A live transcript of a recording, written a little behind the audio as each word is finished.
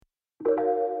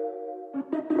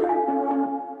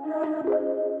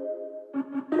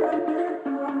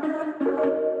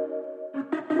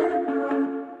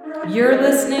You're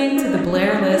listening to the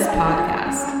Blair List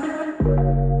Podcast.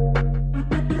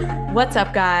 What's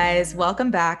up, guys? Welcome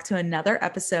back to another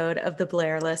episode of the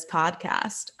Blair List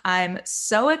Podcast. I'm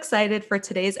so excited for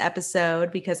today's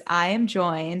episode because I am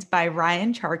joined by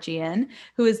Ryan Charchian,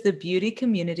 who is the beauty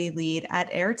community lead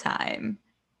at Airtime.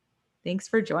 Thanks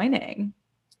for joining.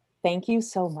 Thank you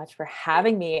so much for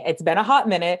having me. It's been a hot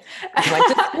minute. We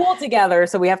went to school together,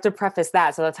 so we have to preface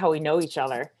that. So that's how we know each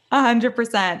other.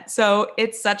 100%. So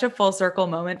it's such a full circle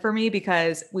moment for me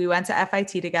because we went to FIT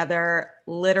together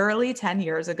literally 10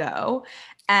 years ago.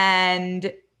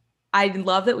 And I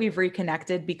love that we've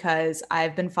reconnected because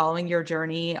I've been following your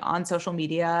journey on social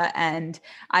media and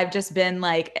I've just been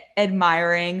like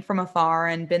admiring from afar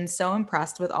and been so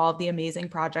impressed with all of the amazing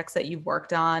projects that you've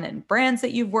worked on and brands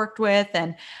that you've worked with.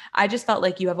 And I just felt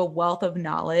like you have a wealth of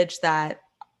knowledge that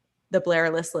the Blair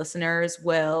List listeners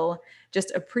will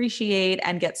just appreciate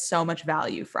and get so much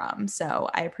value from. So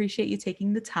I appreciate you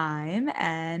taking the time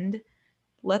and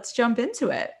let's jump into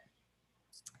it.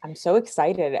 I'm so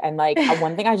excited. And like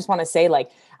one thing I just want to say,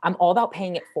 like, I'm all about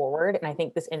paying it forward. And I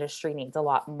think this industry needs a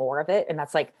lot more of it. And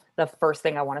that's like the first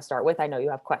thing I want to start with. I know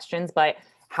you have questions, but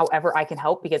however I can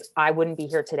help, because I wouldn't be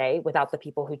here today without the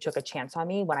people who took a chance on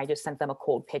me when I just sent them a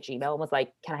cold pitch email and was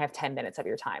like, can I have 10 minutes of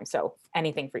your time? So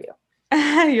anything for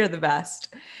you. You're the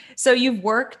best. So you've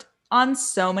worked on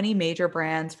so many major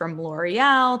brands from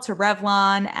L'Oreal to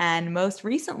Revlon, and most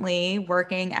recently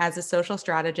working as a social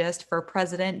strategist for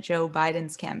President Joe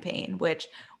Biden's campaign, which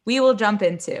we will jump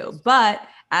into. But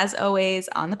as always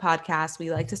on the podcast,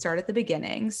 we like to start at the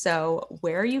beginning. So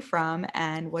where are you from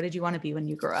and what did you want to be when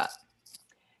you grew up?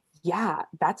 Yeah,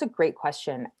 that's a great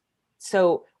question.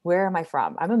 So where am I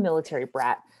from? I'm a military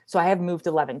brat. So I have moved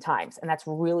 11 times, and that's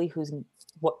really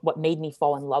what made me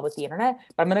fall in love with the internet.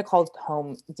 But I'm going to call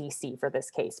home DC for this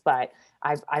case, but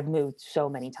I've moved so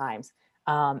many times.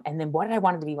 And then what did I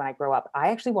want to be when I grow up? I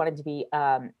actually wanted to be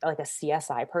like a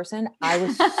CSI person. I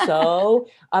was so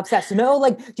obsessed. No,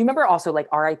 like, do you remember also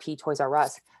like RIP Toys R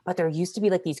Us? But there used to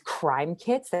be like these crime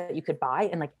kits that you could buy.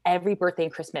 And like every birthday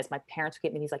and Christmas, my parents would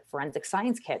get me these like forensic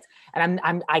science kits. And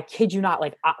I kid you not,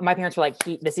 like my parents were like,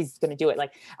 this is going to do it.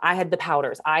 Like I had the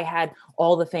powders. I had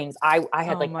all the things. I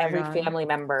had like every family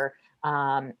member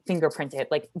fingerprinted.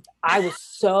 Like I was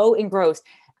so engrossed.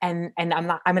 And I'm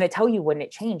going to tell you when it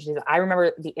changed. Is I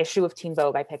remember the issue of Teen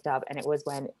Vogue I picked up, and it was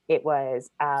when it was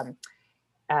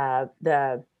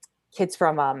the kids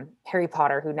from Harry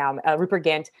Potter, who now Rupert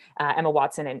Grint, Emma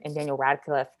Watson, and Daniel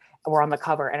Radcliffe were on the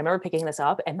cover. And I remember picking this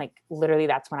up, and like literally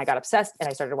that's when I got obsessed, and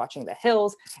I started watching The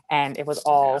Hills, and it was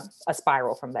all a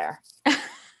spiral from there.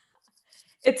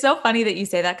 It's so funny that you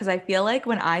say that because I feel like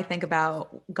when I think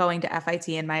about going to FIT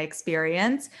in my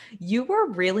experience, you were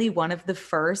really one of the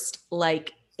first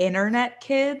like internet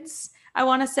kids, I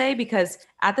want to say, because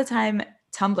at the time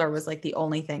Tumblr was like the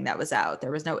only thing that was out.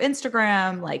 There was no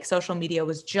Instagram, like social media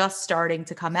was just starting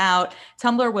to come out.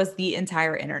 Tumblr was the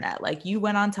entire internet. Like you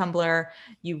went on Tumblr,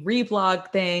 you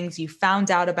reblogged things, you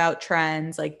found out about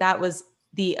trends. Like that was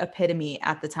the epitome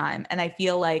at the time. And I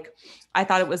feel like I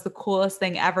thought it was the coolest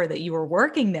thing ever that you were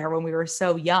working there when we were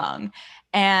so young.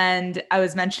 And I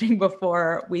was mentioning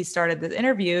before we started this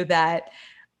interview that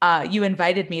you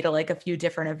invited me to like a few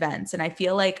different events. And I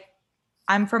feel like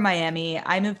I'm from Miami.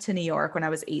 I moved to New York when I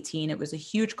was 18. It was a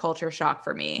huge culture shock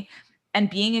for me. And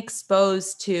being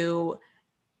exposed to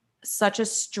such a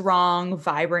strong,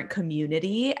 vibrant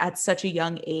community at such a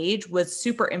young age was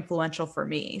super influential for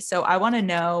me. So I want to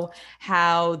know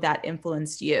how that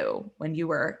influenced you when you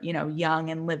were, young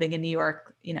and living in New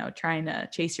York, trying to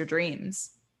chase your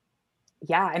dreams.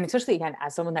 Yeah. And especially again,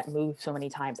 as someone that moved so many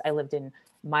times, I lived in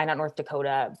Minot, North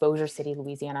Dakota, Bossier City,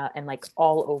 Louisiana, and like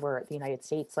all over the United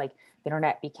States. Like the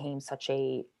internet became such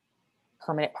a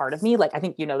permanent part of me. Like, I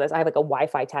think you know this, I have like a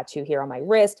Wi-Fi tattoo here on my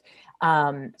wrist.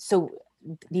 So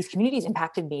these communities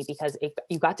impacted me because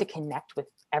you got to connect with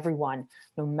everyone,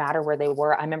 no matter where they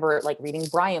were. I remember like reading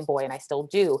Brian Boy, and I still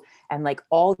do, and like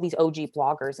all these OG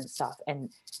bloggers and stuff,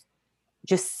 and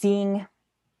just seeing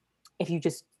if you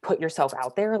just put yourself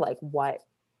out there, like what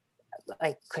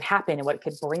like could happen and what it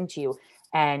could bring to you.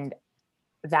 And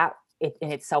that it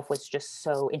in itself was just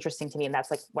so interesting to me. And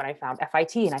that's like when I found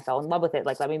FIT and I fell in love with it.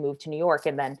 Like, let me move to New York.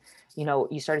 And then,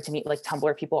 you started to meet like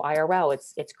Tumblr people IRL.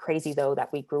 It's crazy though,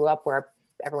 that we grew up where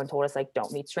everyone told us like,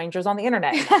 don't meet strangers on the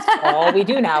internet. And that's all we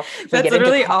do now. That's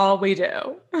literally all we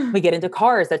do. We get into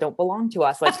cars that don't belong to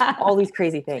us, like all these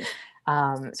crazy things.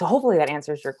 So hopefully that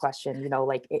answers your question.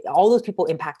 All those people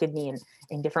impacted me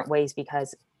in different ways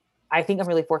because I think I'm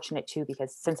really fortunate too,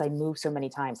 because since I moved so many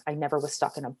times, I never was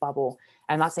stuck in a bubble.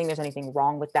 I'm not saying there's anything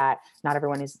wrong with that. Not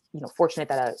everyone is, fortunate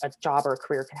that a job or a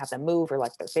career can have them move or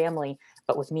like their family.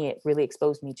 But with me, it really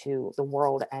exposed me to the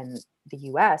world and the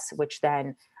US, which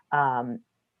then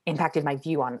impacted my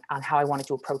view on how I wanted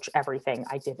to approach everything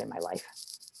I did in my life.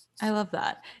 I love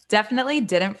that. Definitely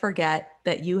didn't forget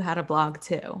that you had a blog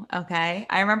too. Okay.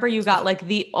 I remember you got like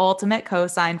the ultimate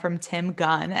cosign from Tim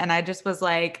Gunn, and I just was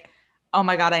like, oh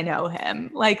my God, I know him.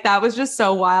 Like that was just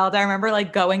so wild. I remember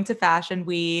like going to Fashion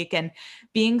Week and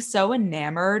being so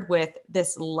enamored with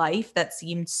this life that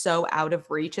seemed so out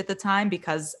of reach at the time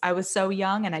because I was so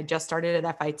young and I just started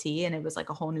at FIT and it was like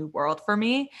a whole new world for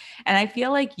me. And I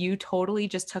feel like you totally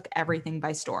just took everything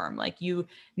by storm. Like you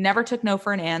never took no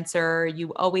for an answer.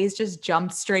 You always just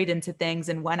jumped straight into things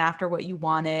and went after what you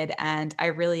wanted. And I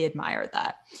really admire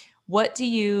that. What do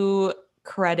you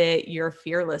credit your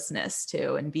fearlessness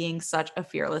to and being such a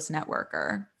fearless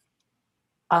networker?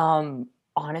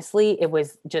 Honestly, it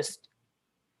was just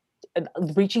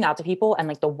reaching out to people, and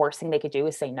like the worst thing they could do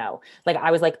is say no. Like I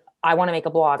was like, I want to make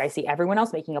a blog. I see everyone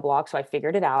else making a blog, so I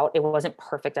figured it out. It wasn't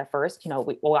perfect at first,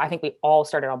 I think we all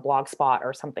started on Blogspot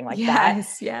or something like that.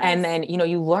 Yes, And yes. then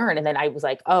you learn, and then I was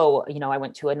like, oh, I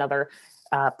went to another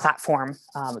platform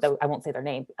that I won't say their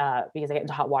name because I get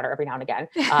into hot water every now and again.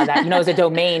 That is a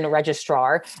domain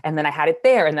registrar, and then I had it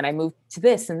there, and then I moved to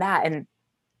this and that, and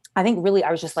I think really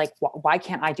I was just like, why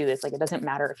can't I do this? Like, it doesn't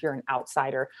matter if you're an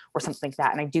outsider or something like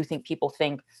that. And I do think people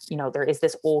think, there is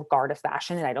this old guard of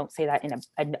fashion. And I don't say that in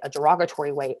a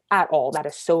derogatory way at all. That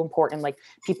is so important. Like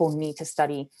people need to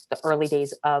study the early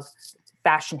days of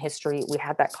fashion history. We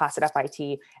had that class at FIT.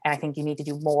 And I think you need to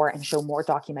do more and show more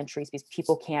documentaries because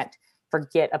people can't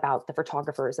forget about the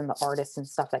photographers and the artists and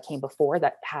stuff that came before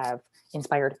that have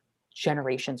inspired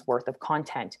generations worth of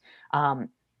content.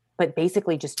 But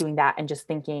basically just doing that and just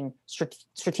thinking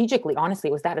strategically,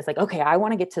 honestly, it was that. It's like, okay, I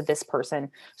want to get to this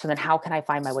person. So then how can I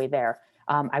find my way there?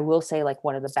 I will say like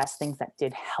one of the best things that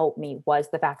did help me was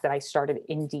the fact that I started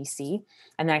in DC,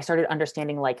 and then I started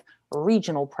understanding like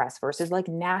regional press versus like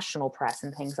national press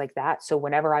and things like that. So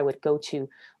whenever I would go to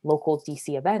local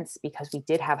DC events, because we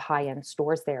did have high-end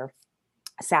stores there,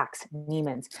 Saks,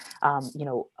 Neiman's,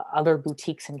 other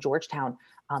boutiques in Georgetown.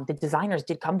 The designers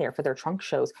did come there for their trunk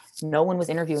shows. No one was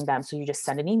interviewing them. So you just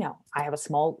send an email. I have a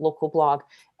small local blog,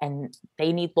 and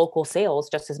they need local sales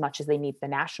just as much as they need the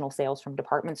national sales from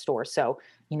department stores. So,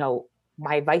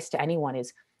 my advice to anyone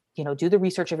is, do the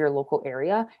research of your local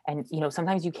area. And,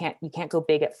 sometimes you can't go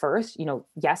big at first.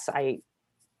 Yes, I,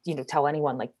 tell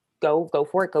anyone like, go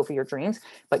for it, go for your dreams,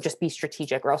 but just be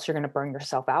strategic, or else you're going to burn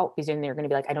yourself out, because then you're going to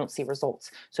be like, I don't see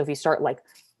results. So if you start like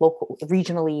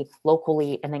regionally,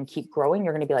 locally, and then keep growing,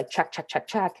 you're going to be like, check, check, check,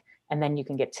 check. And then you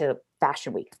can get to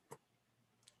Fashion Week.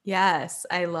 Yes,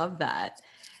 I love that.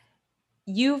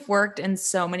 You've worked in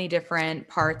so many different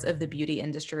parts of the beauty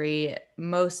industry,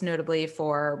 most notably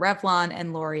for Revlon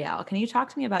and L'Oreal. Can you talk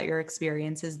to me about your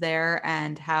experiences there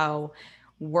and how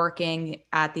working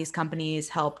at these companies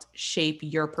helped shape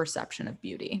your perception of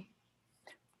beauty?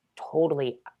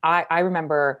 Totally. I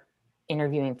remember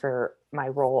interviewing for my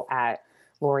role at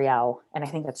L'Oreal, and I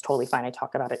think that's totally fine. I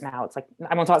talk about it now. It's like,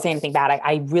 I won't say anything bad.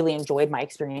 I really enjoyed my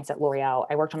experience at L'Oreal.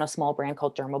 I worked on a small brand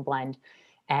called Dermablend,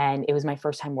 and it was my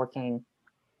first time working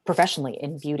professionally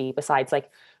in beauty. Besides,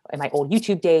 like in my old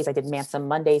YouTube days, I did Mansa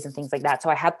Mondays and things like that. So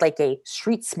I had like a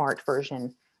street smart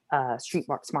version,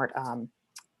 smart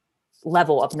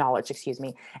level of knowledge, excuse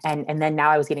me. And then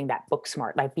now I was getting that book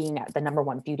smart, like being at the number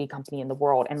one beauty company in the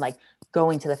world, and like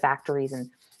going to the factories and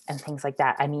things like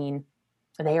that. I mean,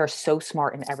 they are so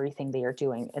smart in everything they are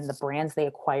doing, and the brands they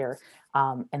acquire,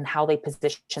 and how they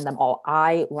position them all.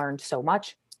 I learned so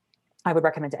much. I would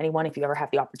recommend to anyone, if you ever have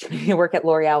the opportunity to work at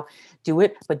L'Oreal, do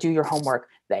it, but do your homework.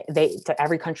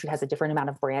 Every country has a different amount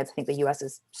of brands. I think the US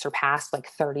has surpassed like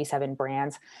 37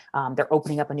 brands. They're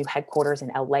opening up a new headquarters in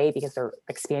LA because they're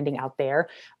expanding out there.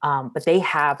 But they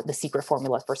have the secret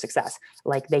formula for success.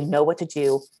 Like they know what to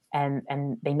do, and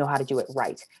they know how to do it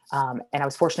right. And I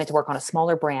was fortunate to work on a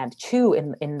smaller brand too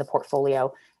in the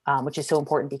portfolio, which is so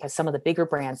important because some of the bigger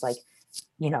brands, like,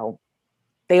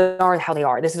 they are how they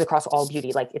are. This is across all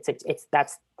beauty. Like it's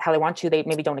that's how they want to. They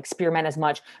maybe don't experiment as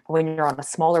much, but when you're on a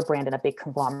smaller brand in a big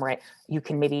conglomerate, you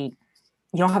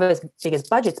don't have as big as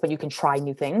budgets, but you can try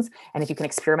new things. And if you can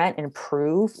experiment and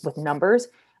improve with numbers,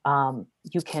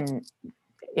 you can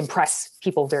impress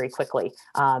people very quickly.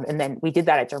 And then we did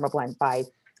that at Dermablend by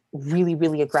really,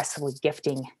 really aggressively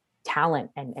gifting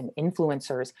talent and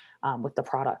influencers with the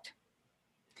product.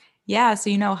 Yeah,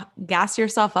 so gas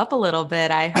yourself up a little bit.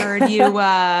 I heard you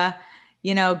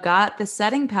got the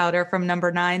setting powder from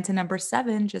number 9 to number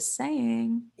 7, just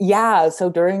saying. Yeah. So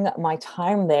during my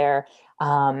time there,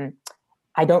 um,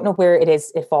 I don't know where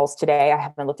it falls today. I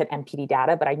haven't looked at MPD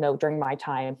data, but I know during my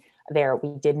time there,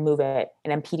 we did move it.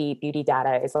 And MPD beauty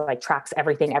data is like tracks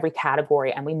everything, every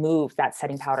category. And we moved that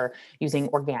setting powder using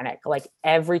organic. Like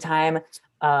every time,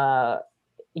 uh,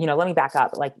 let me back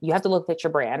up. Like you have to look at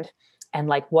your brand and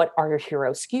like, what are your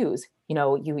hero SKUs?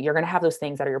 You're going to have those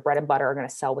things that are your bread and butter are going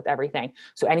to sell with everything.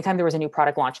 So anytime there was a new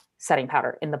product launch, setting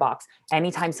powder in the box.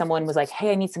 Anytime someone was like,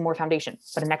 hey, I need some more foundation,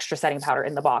 but an extra setting powder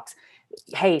in the box.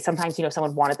 Hey, sometimes,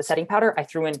 someone wanted the setting powder. I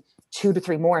threw in 2 to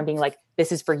 3 more and being like,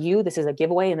 this is for you. This is a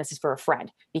giveaway. And this is for a friend,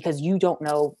 because you don't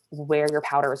know where your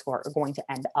powder is going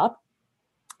to end up.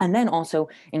 And then also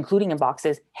including in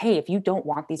boxes, hey, if you don't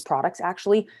want these products,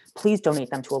 actually, please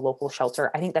donate them to a local shelter.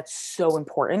 I think that's so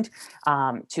important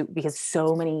because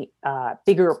so many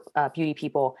bigger beauty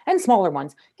people and smaller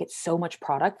ones get so much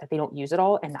product that they don't use it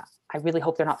all. And I really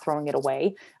hope they're not throwing it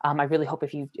away. I really hope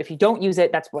if you don't use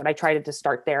it, that's what I tried to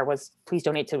start there was please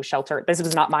donate to a shelter. This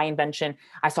was not my invention.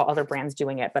 I saw other brands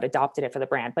doing it, but adopted it for the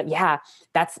brand. But yeah,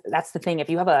 that's the thing. If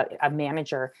you have a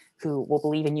manager who will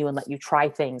believe in you and let you try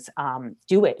things,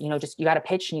 do it. You got to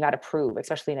pitch and you got to prove,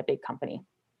 especially in a big company.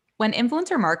 When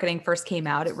influencer marketing first came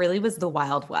out, it really was the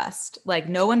Wild West. Like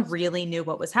no one really knew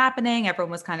what was happening.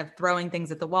 Everyone was kind of throwing things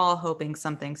at the wall, hoping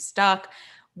something stuck.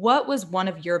 What was one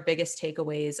of your biggest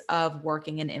takeaways of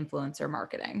working in influencer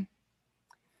marketing?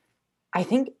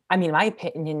 My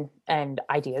opinion and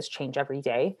ideas change every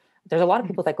day. There's a lot of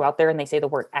people that go out there and they say the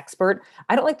word expert.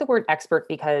 I don't like the word expert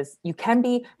because you can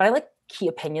be, but I like key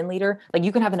opinion leader. Like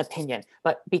you can have an opinion,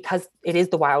 but because it is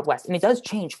the Wild West and it does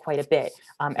change quite a bit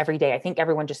every day. I think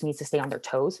everyone just needs to stay on their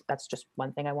toes. That's just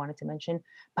one thing I wanted to mention.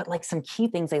 But like some key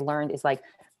things I learned is like,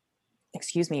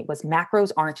 was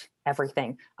macros aren't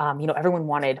everything. Everyone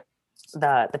wanted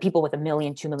the people with 1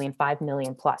 million, 2 million, 5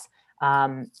 million plus.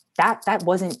 That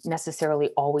wasn't necessarily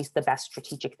always the best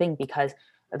strategic thing because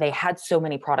they had so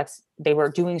many products, they were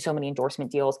doing so many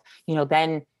endorsement deals,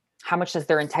 then how much does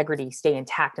their integrity stay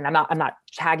intact? And I'm not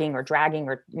tagging or dragging,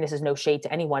 or this is no shade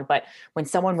to anyone, but when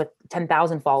someone with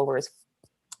 10,000 followers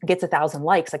gets 1,000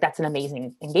 likes, like that's an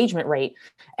amazing engagement rate.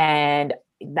 And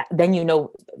then,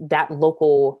 that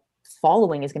local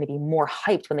following is going to be more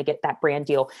hyped when they get that brand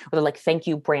deal, or they're like, thank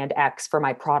you brand X for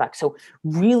my product. So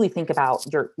really think about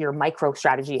your micro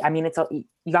strategy. I mean,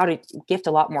 you got to gift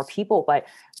a lot more people, but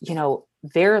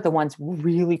they're the ones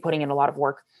really putting in a lot of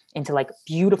work into like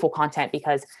beautiful content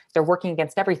because they're working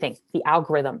against everything, the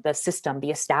algorithm, the system,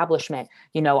 the establishment.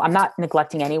 I'm not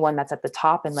neglecting anyone that's at the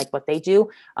top and like what they do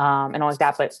and all like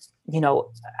that. But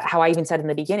how I even said in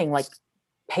the beginning, like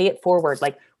pay it forward,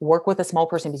 like work with a small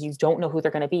person because you don't know who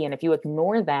they're going to be. And if you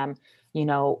ignore them,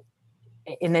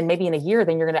 and then maybe in a year,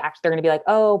 then they're going to be like,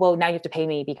 oh, well, now you have to pay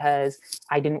me because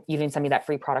you didn't send me that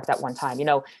free product that one time.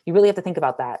 You really have to think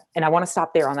about that. And I want to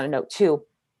stop there on that note too.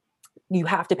 You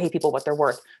have to pay people what they're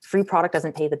worth. Free product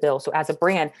doesn't pay the bill. So as a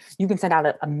brand, you can send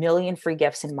out a million free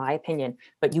gifts, in my opinion,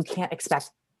 but you can't expect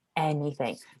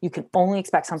anything. You can only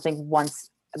expect something once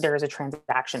there is a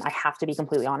transaction. I have to be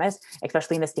completely honest,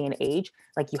 especially in this day and age.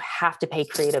 Like you have to pay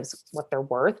creatives what they're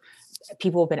worth.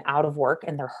 People have been out of work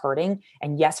and they're hurting.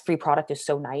 And yes, free product is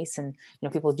so nice, and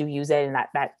people do use it, and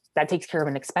that takes care of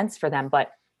an expense for them.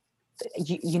 But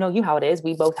you how it is.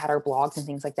 We both had our blogs and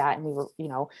things like that, and we were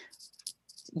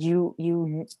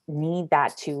you need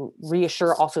that to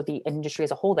reassure also the industry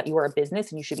as a whole that you are a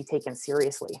business and you should be taken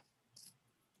seriously.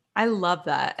 I love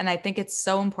that. And I think it's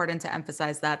so important to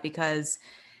emphasize that because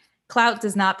clout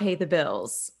does not pay the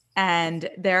bills. And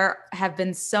there have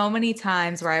been so many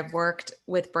times where I've worked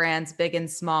with brands big and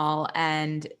small,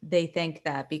 and they think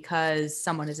that because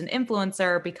someone is an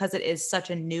influencer, because it is such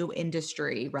a new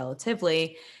industry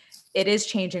relatively, it is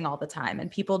changing all the time.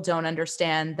 And people don't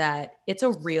understand that it's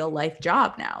a real life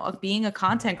job now. Being a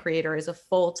content creator is a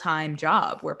full-time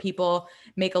job where people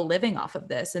make a living off of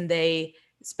this, and they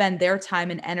spend their time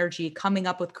and energy coming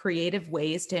up with creative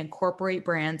ways to incorporate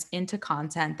brands into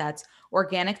content that's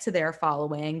organic to their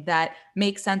following, that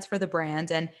makes sense for the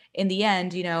brand. And in the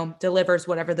end, delivers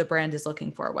whatever the brand is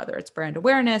looking for, whether it's brand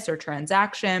awareness or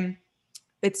transaction.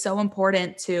 It's so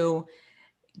important to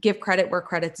give credit where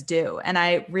credit's due. And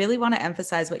I really want to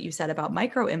emphasize what you said about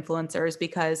micro influencers,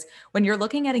 because when you're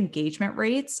looking at engagement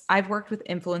rates, I've worked with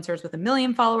influencers with 1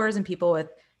 million followers and people with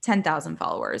 10,000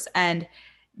 followers. And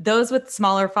those with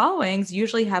smaller followings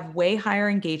usually have way higher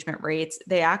engagement rates.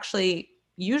 They actually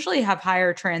usually have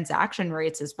higher transaction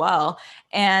rates as well.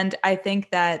 And I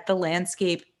think that the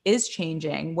landscape is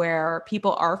changing where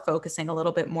people are focusing a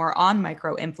little bit more on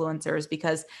micro influencers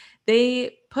because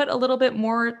they put a little bit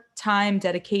more time,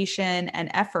 dedication,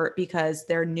 and effort because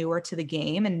they're newer to the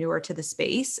game and newer to the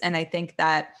space. And I think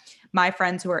that my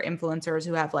friends who are influencers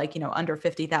who have like, under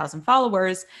 50,000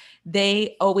 followers,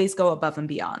 they always go above and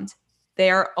beyond. They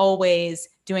are always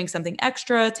doing something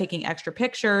extra, taking extra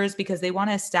pictures because they want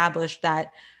to establish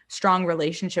that strong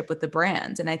relationship with the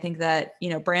brand. And I think that,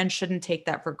 brands shouldn't take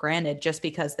that for granted just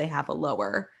because they have a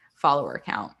lower follower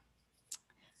count.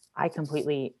 I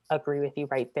completely agree with you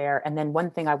right there. And then one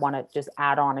thing I want to just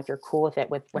add on, if you're cool with it,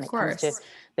 when it comes to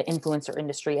the influencer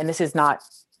industry, and this is not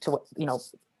to,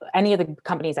 any of the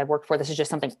companies I've worked for, this is just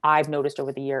something I've noticed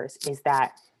over the years, is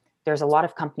that there's a lot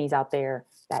of companies out there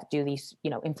that do these,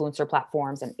 influencer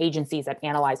platforms and agencies that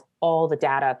analyze all the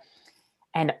data.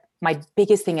 And my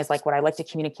biggest thing is like what I like to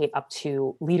communicate up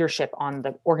to leadership on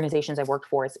the organizations I worked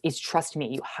for is trust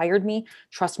me. You hired me,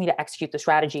 trust me to execute the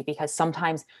strategy, because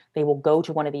sometimes they will go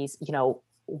to one of these,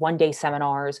 one-day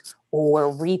seminars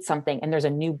or read something and there's a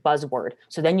new buzzword.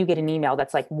 So then you get an email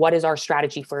that's like, what is our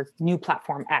strategy for new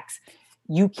platform X?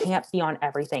 You can't be on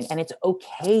everything, and it's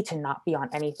okay to not be on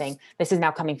anything. This is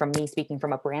now coming from me speaking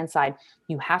from a brand side.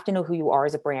 You have to know who you are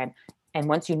as a brand. And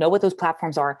once you know what those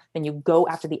platforms are, then you go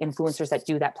after the influencers that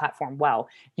do that platform well.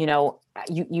 You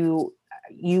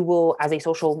will, as a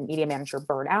social media manager,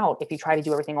 burn out if you try to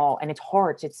do everything all. And it's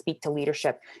hard to speak to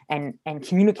leadership and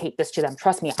communicate this to them.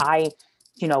 Trust me, I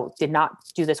did not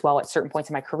do this well at certain points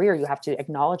in my career. You have to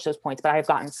acknowledge those points, but I've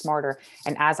gotten smarter.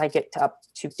 And as I get up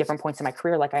to different points in my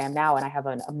career, like I am now, and I have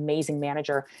an amazing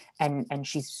manager and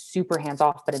she's super hands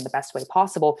off, but in the best way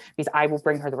possible, because I will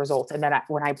bring her the results. And then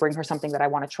when I bring her something that I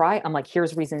want to try, I'm like,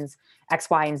 here's reasons X,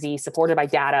 Y, and Z supported by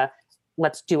data.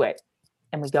 Let's do it.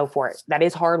 And we go for it. That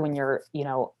is hard when you're,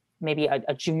 maybe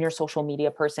a junior social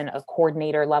media person, a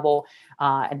coordinator level,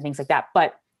 and things like that.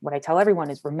 But what I tell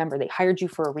everyone is, remember, they hired you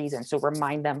for a reason. So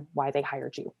remind them why they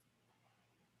hired you.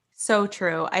 So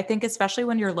true. I think especially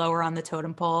when you're lower on the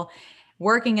totem pole,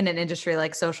 working in an industry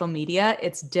like social media,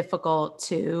 it's difficult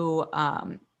to,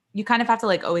 you kind of have to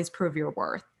like always prove your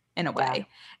worth in a way. Yeah.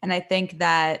 And I think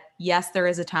that, yes, there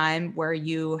is a time where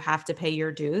you have to pay your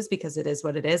dues because it is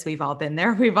what it is. We've all been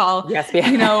there. We've all,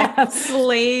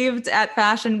 slaved at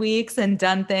fashion weeks and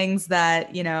done things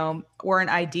that,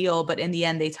 weren't ideal, but in the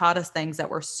end, they taught us things that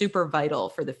were super vital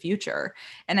for the future.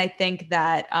 And I think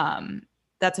that,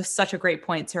 that's such a great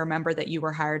point to remember that you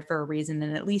were hired for a reason,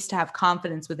 and at least to have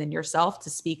confidence within yourself to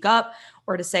speak up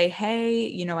or to say,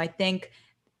 hey, I think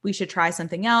we should try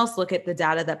something else, look at the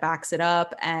data that backs it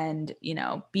up, and,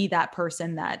 be that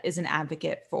person that is an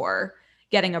advocate for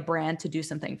getting a brand to do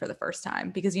something for the first time,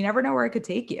 because you never know where it could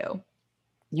take you.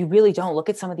 You really don't. Look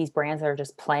at some of these brands that are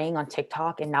just playing on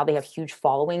TikTok and now they have huge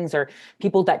followings, or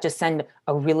people that just send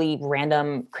a really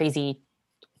random, crazy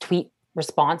tweet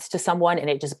response to someone and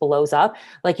it just blows up.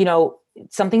 Like,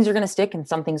 some things are going to stick and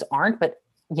some things aren't, but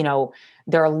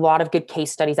there are a lot of good case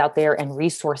studies out there and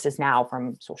resources now,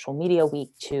 from Social Media Week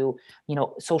to,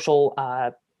 social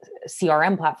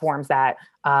CRM platforms that,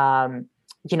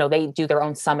 they do their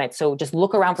own summit. So just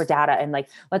look around for data, and like,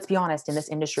 let's be honest, in this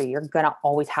industry, you're going to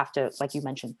always have to, like you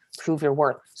mentioned, prove your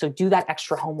worth. So do that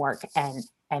extra homework, and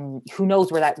who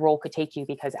knows where that role could take you,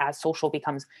 because as social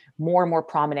becomes more and more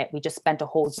prominent, we just spent a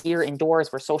whole year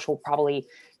indoors where social probably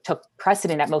took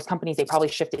precedent at most companies. They probably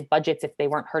shifted budgets if they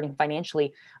weren't hurting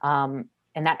financially. And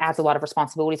that adds a lot of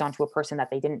responsibilities onto a person that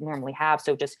they didn't normally have.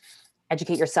 So just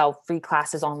educate yourself, free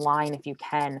classes online if you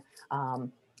can.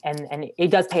 And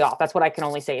it does pay off. That's what I can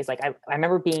only say is, like, I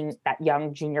remember being that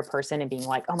young junior person and being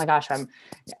like, oh my gosh, I'm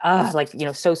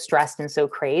so stressed and so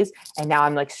crazed. And now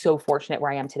I'm like so fortunate where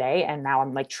I am today. And now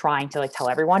I'm like trying to like tell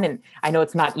everyone. And I know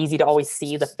it's not easy to always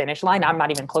see the finish line. I'm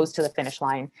not even close to the finish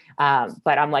line.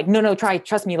 But I'm like, no,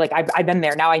 trust me. Like I've been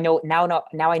there. Now I know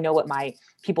what my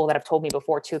people that have told me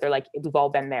before too. They're like, we've all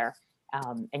been there,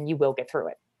 and you will get through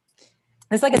it.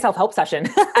 It's like a self-help session.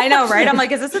 I know, right? I'm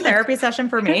like, is this a therapy session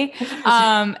for me?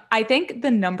 I think the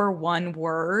number one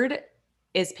word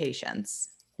is patience.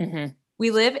 Mm-hmm. We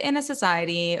live in a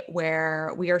society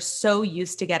where we are so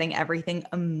used to getting everything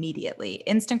immediately,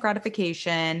 instant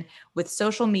gratification, with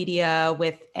social media,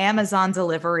 with Amazon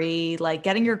delivery, like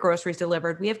getting your groceries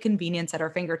delivered. We have convenience at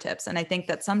our fingertips. And I think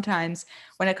that sometimes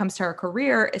when it comes to our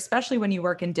career, especially when you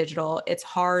work in digital, it's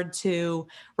hard to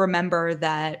remember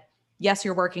that, yes,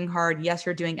 you're working hard. Yes,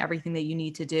 you're doing everything that you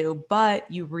need to do, but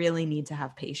you really need to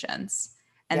have patience.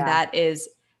 And that is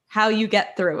how you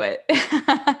get through it.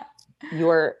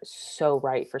 You're so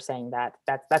right for saying that.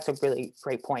 That's a really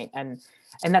great point. And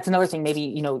that's another thing,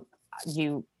 maybe,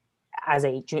 as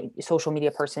a social media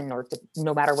person, or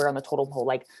no matter where on the total pole,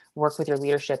 like work with your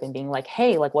leadership and being like,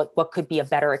 hey, like what could be a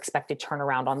better expected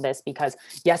turnaround on this? Because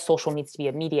yes, social needs to be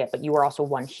immediate, but you are also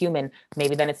one human.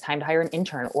 Maybe then it's time to hire an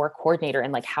intern or a coordinator.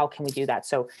 And like, how can we do that?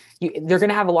 So they're going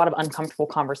to have a lot of uncomfortable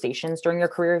conversations during your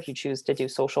career if you choose to do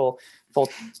social full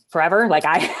forever, like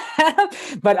I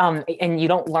have. But and you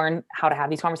don't learn how to have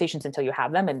these conversations until you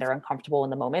have them, and they're uncomfortable in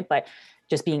the moment. But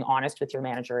just being honest with your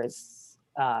manager is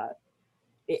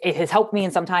it has helped me,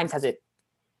 and sometimes has it,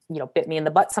 bit me in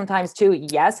the butt sometimes too.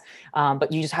 Yes.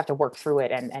 But you just have to work through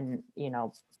it and,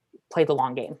 play the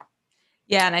long game.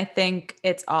 Yeah. And I think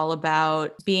it's all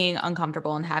about being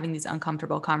uncomfortable, and having these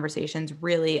uncomfortable conversations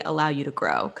really allow you to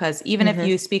grow. Because even if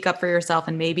you speak up for yourself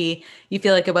and maybe you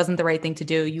feel like it wasn't the right thing to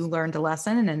do, you learned a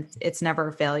lesson, and it's never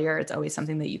a failure. It's always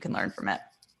something that you can learn from it.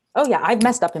 Oh yeah, I've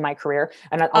messed up in my career,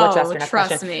 and I'll let you ask Oh, your next trust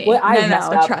question. me. Well, I've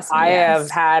messed No, up. trust me. I have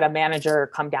Yes. had a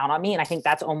manager come down on me, and I think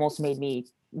that's almost made me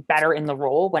better in the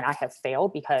role when I have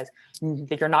failed, because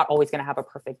you're not always going to have a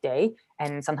perfect day,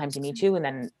 and sometimes you need to, and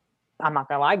then I'm not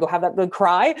gonna lie, go have that good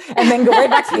cry, and then go right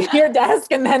back to your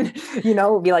desk, and then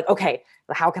be like, okay,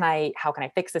 how can I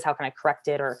fix this? How can I correct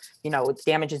it? Or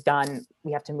damage is done.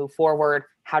 We have to move forward.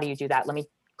 How do you do that? Let me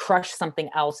crush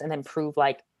something else, and then prove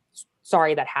like,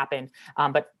 sorry that happened.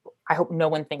 But I hope no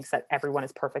one thinks that everyone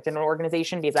is perfect in an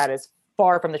organization, because that is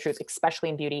far from the truth, especially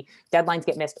in beauty. Deadlines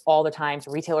get missed all the time.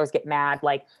 So retailers get mad.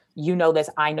 Like, this,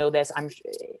 I know this. I'm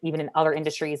even in other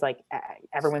industries, like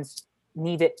everyone's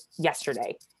needs it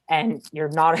yesterday, and you're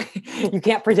not, you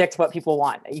can't predict what people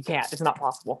want. You can't, it's not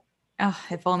possible. Oh,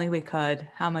 if only we could,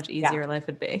 how much easier Yeah. life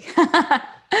would be.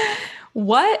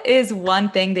 What is one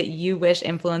thing that you wish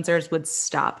influencers would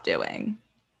stop doing?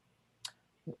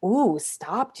 Ooh,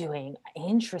 stop doing.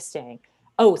 Interesting.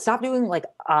 Oh, stop doing like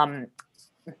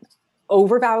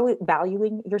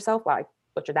overvaluing yourself. Wow, I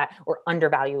butchered that. Or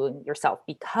undervaluing yourself,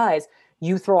 because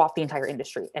you throw off the entire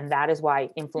industry. And that is why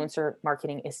influencer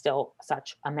marketing is still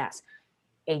such a mess.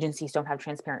 Agencies don't have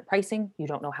transparent pricing. You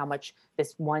don't know how much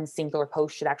this one singular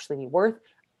post should actually be worth.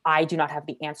 I do not have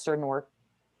the answer, nor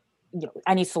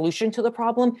any solution to the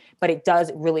problem, but it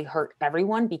does really hurt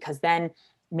everyone, because then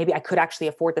maybe I could actually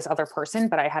afford this other person,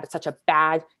 but I had such a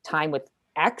bad time with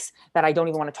X that I don't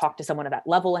even want to talk to someone at that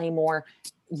level anymore.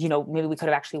 Maybe we could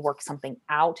have actually worked something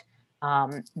out.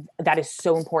 That is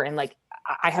so important. Like,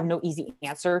 I have no easy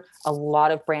answer. A lot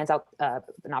of brands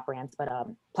not brands, but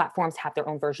platforms have their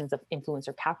own versions of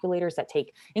influencer calculators that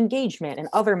take engagement and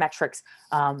other metrics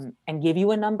and give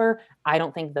you a number. I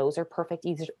don't think those are perfect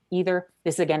either.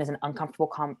 This again is an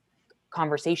uncomfortable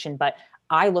conversation, but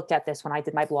I looked at this when I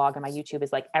did my blog and my YouTube,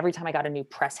 is like every time I got a new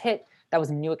press hit, that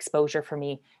was new exposure for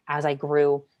me as I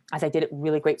grew, as I did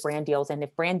really great brand deals. And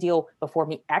if brand deal before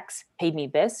me X paid me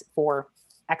this for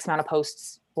X amount of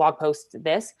posts, blog posts,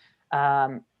 this,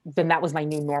 then that was my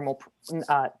new normal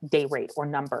day rate or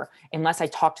number. Unless I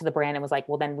talked to the brand and was like,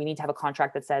 well, then we need to have a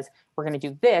contract that says we're going to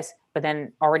do this, but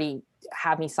then already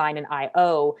have me sign an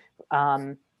IO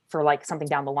for like something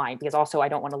down the line, because also I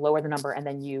don't want to lower the number and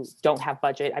then you don't have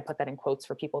budget. I put that in quotes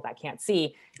for people that can't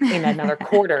see, in another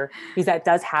quarter, because that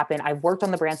does happen. I've worked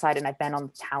on the brand side, and I've been on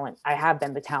the talent. I have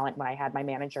been the talent when I had my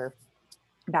manager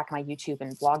back in my YouTube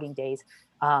and blogging days.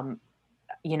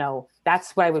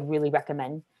 That's what I would really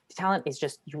recommend to talent, is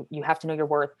just you have to know your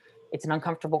worth. It's an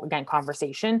uncomfortable, again,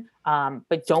 conversation,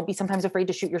 but don't be sometimes afraid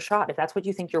to shoot your shot. If that's what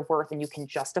you think you're worth and you can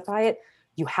justify it,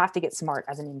 you have to get smart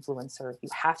as an influencer. You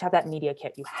have to have that media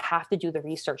kit. You have to do the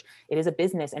research. It is a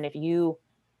business. And if you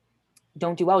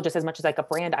don't do well, just as much as like a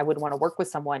brand, I wouldn't want to work with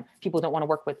someone. People don't want to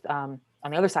work with, on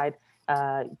the other side,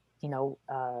 things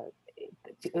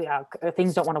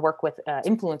don't want to work with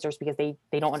influencers, because they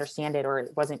don't understand it, or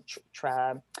it wasn't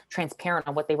transparent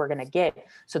on what they were going to get.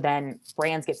 So then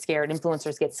brands get scared,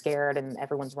 influencers get scared, and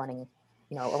everyone's running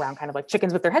around kind of like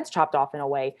chickens with their heads chopped off in a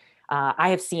way. I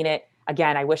have seen it.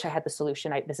 Again, I wish I had the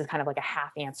solution. This is kind of like a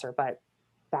half answer, but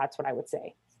that's what I would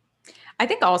say. I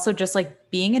think also just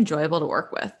like being enjoyable to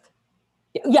work with.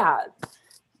 Yeah.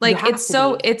 Like it's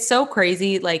so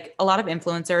crazy. Like a lot of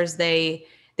influencers, they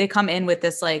come in with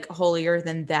this like holier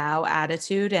than thou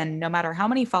attitude. And no matter how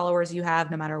many followers you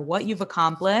have, no matter what you've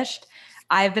accomplished,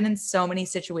 I've been in so many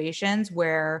situations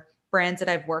where brands that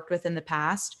I've worked with in the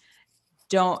past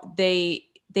don't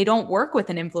work with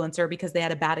an influencer because they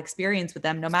had a bad experience with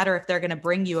them. No matter if they're going to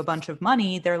bring you a bunch of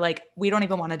money, they're like, we don't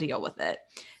even want to deal with it.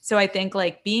 So I think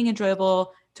like being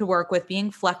enjoyable to work with, being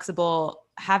flexible,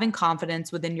 having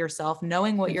confidence within yourself,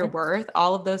 knowing what you're worth,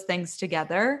 all of those things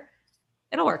together,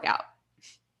 it'll work out.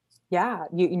 Yeah.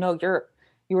 You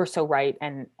were so right.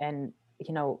 And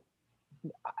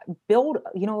build,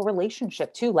 a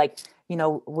relationship too. Like,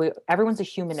 everyone's a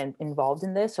human involved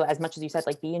in this. So as much as you said,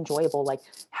 like, be enjoyable, like,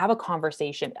 have a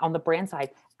conversation on the brand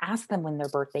side, ask them when their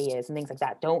birthday is and things like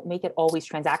that. Don't make it always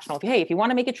transactional. If you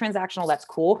want to make it transactional, that's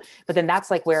cool. But then that's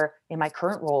like where in my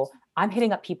current role, I'm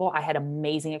hitting up people I had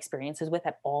amazing experiences with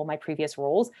at all my previous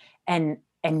roles. And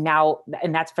now,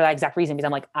 and that's for that exact reason, because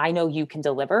I'm like, I know you can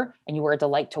deliver and you were a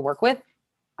delight to work with.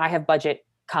 I have budget.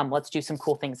 Come, let's do some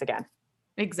cool things again.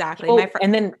 Exactly. People,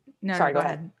 and then, no, sorry, go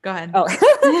ahead. Go ahead. Oh,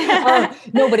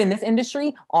 no, but in this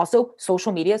industry, also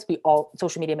social media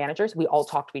managers, we all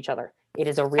talk to each other. It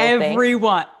is a real thing.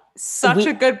 Everyone. Such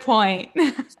a good point.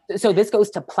 So this goes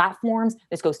to platforms,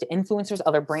 this goes to influencers,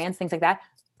 other brands, things like that.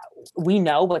 We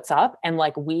know what's up. And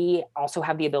like, we also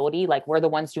have the ability, like, we're the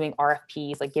ones doing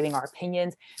RFPs, like giving our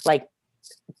opinions, like,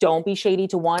 don't be shady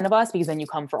to one of us because then you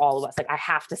come for all of us. Like, I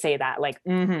have to say that, like,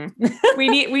 we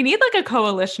need like a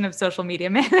coalition of social media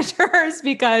managers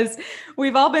because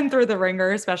we've all been through the ringer,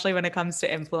 especially when it comes to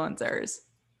influencers.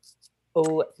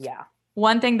 Oh yeah.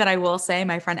 One thing that I will say,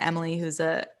 my friend Emily, who's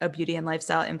a beauty and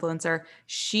lifestyle influencer,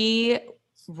 she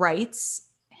writes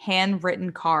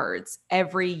handwritten cards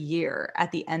every year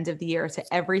at the end of the year to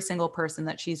every single person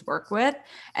that she's worked with.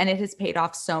 And it has paid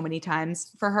off so many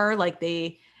times for her. Like,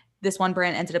 this one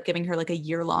brand ended up giving her like a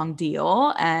year-long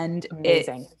deal. And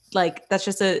amazing. That's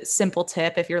just a simple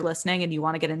tip. If you're listening and you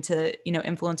want to get into,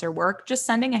 influencer work, just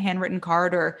sending a handwritten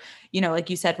card or, like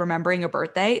you said, remembering a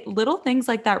birthday, little things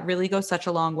like that really go such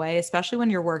a long way, especially when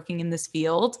you're working in this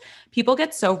field. People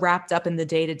get so wrapped up in the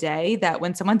day-to-day that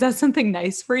when someone does something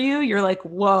nice for you, you're like,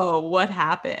 whoa, what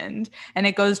happened? And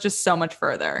it goes just so much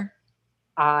further.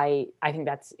 I think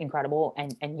that's incredible.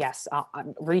 And yes,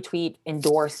 retweet,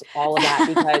 endorse all of that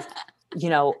because,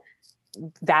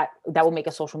 that will make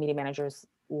a social media manager's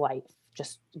life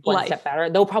just one step better.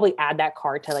 They'll probably add that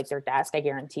card to like their desk. I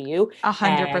guarantee you.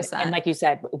 100%. And like you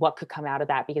said, what could come out of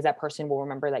that? Because that person will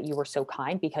remember that you were so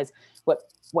kind, because what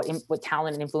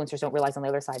talent and influencers don't realize on the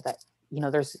other side that,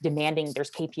 there's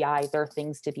KPIs, there are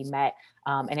things to be met.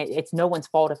 And it's no one's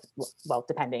fault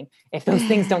depending if those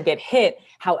things don't get hit.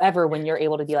 However, when you're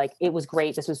able to be like, it was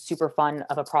great, this was super fun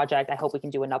of a project, I hope we can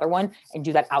do another one, and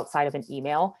do that outside of an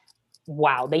email.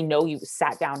 Wow, they know you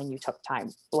sat down and you took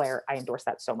time. Blair, I endorse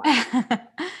that so much.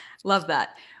 Love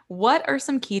that. What are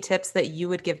some key tips that you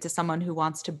would give to someone who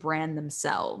wants to brand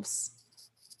themselves?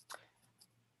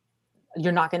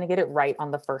 You're not going to get it right on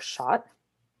the first shot.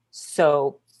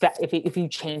 So that if you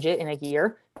change it in a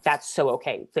year, that's so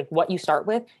okay. Like, what you start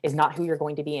with is not who you're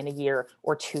going to be in a year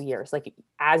or 2 years. Like,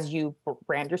 as you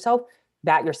brand yourself,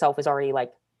 that yourself is already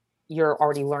like, you're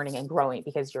already learning and growing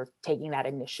because you're taking that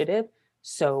initiative.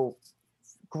 So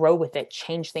grow with it,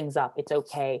 change things up. It's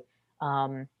okay.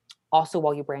 Also,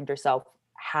 while you brand yourself,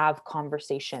 have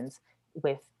conversations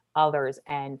with others.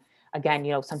 And again,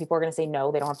 some people are going to say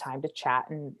no, they don't have time to chat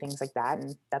and things like that.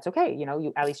 And that's okay.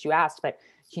 You, at least you asked, but,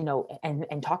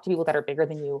 and talk to people that are bigger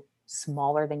than you,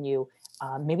 smaller than you,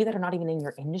 maybe that are not even in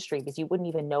your industry, because you wouldn't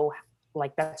even know.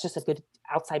 Like, that's just a good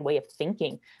outside way of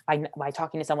thinking by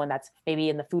talking to someone that's maybe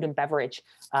in the food and beverage,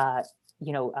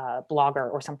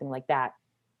 blogger or something like that.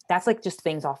 That's like just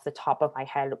things off the top of my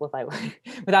head with like,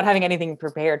 without having anything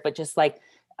prepared, but just like,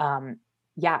 and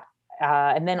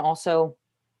then also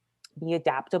be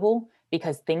adaptable,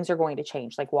 because things are going to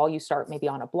change. Like, while you start maybe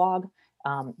on a blog,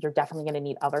 you're definitely going to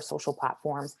need other social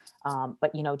platforms.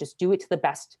 But just do it to the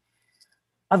best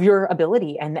of your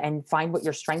ability and find what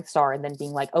your strengths are. And then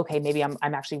being like, okay, maybe I'm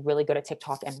actually really good at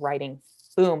TikTok and writing.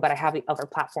 Boom, but I have the other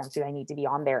platforms that I need to be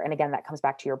on there. And again, that comes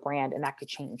back to your brand, and that could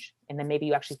change. And then maybe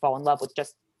you actually fall in love with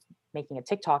just making a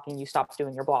TikTok and you stop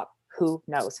doing your blog. Who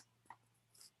knows?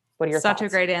 What are your thoughts? Such a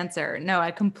great answer. No,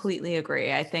 I completely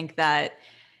agree. I think that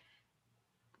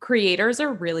creators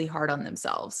are really hard on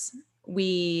themselves.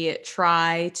 We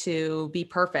try to be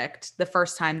perfect the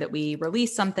first time that we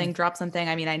release something, drop something.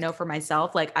 I mean, I know for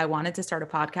myself, like, I wanted to start a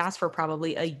podcast for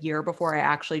probably a year before I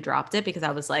actually dropped it, because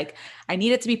I was like, I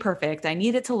need it to be perfect. I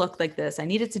need it to look like this. I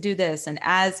need it to do this. And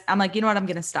as I'm like, you know what, I'm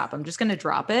going to stop. I'm just going to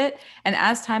drop it. And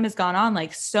as time has gone on,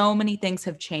 like, so many things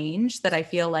have changed that I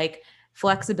feel like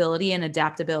flexibility and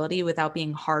adaptability without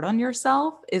being hard on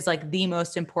yourself is like the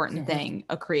most important thing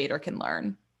a creator can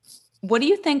learn. What do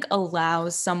you think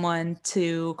allows someone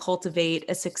to cultivate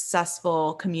a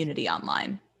successful community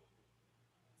online?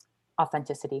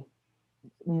 Authenticity.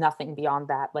 Nothing beyond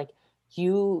that. Like,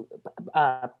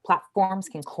 platforms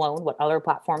can clone what other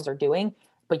platforms are doing,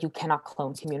 but you cannot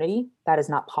clone community. That is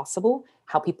not possible.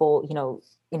 How people,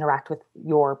 interact with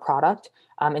your product.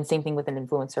 And same thing with an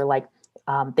influencer. Like,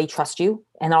 they trust you.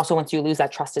 And also, once you lose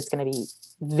that trust, it's going to be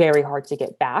very hard to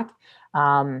get back.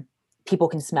 people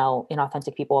can smell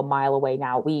inauthentic people a mile away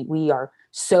now. We are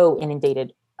so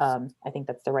inundated. I think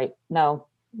that's the right, no,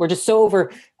 we're just so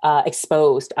over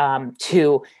exposed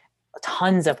to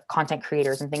tons of content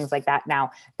creators and things like that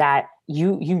now, that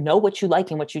you know what you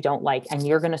like and what you don't like, and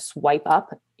you're going to swipe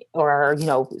up or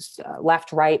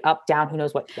left, right, up, down, who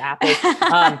knows what the app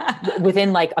is,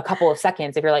 within like a couple of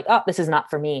seconds if you're like, oh, this is not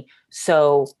for me.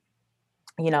 So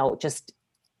just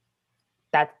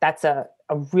that's a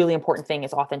really important thing,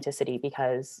 is authenticity,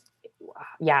 because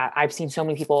I've seen so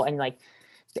many people, and like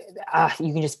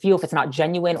you can just feel if it's not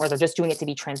genuine, or they're just doing it to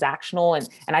be transactional.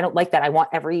 And I don't like that. I want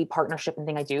every partnership and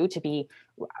thing I do to be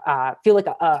feel like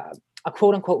a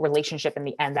quote unquote relationship in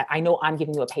the end, that I know I'm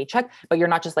giving you a paycheck, but you're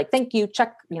not just like, thank you,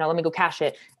 check, let me go cash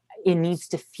it. It needs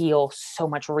to feel so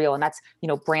much real. And that's,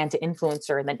 brand to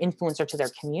influencer, and then influencer to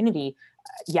their community.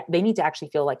 They need to actually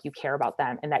feel like you care about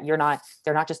them, and that they're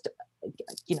not just,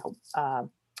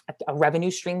 a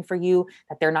revenue stream for you,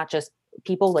 that they're not just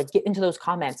people. Like, get into those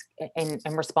comments and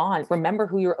respond. Remember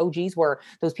who your OGs were,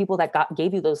 those people that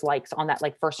gave you those likes on that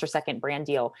like first or second brand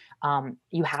deal.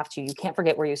 You can't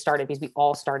forget where you started, because we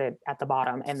all started at the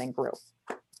bottom and then grew.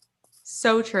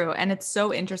 So true. And it's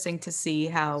so interesting to see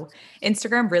how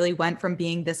Instagram really went from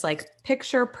being this like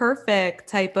picture perfect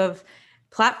type of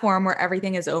platform where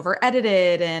everything is over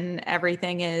edited and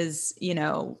everything is,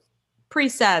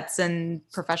 presets and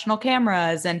professional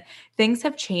cameras, and things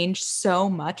have changed so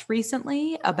much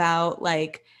recently about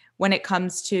like when it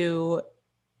comes to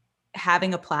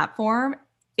having a platform.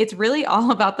 It's really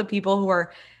all about the people who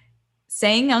are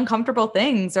saying uncomfortable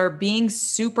things or being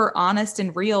super honest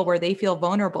and real where they feel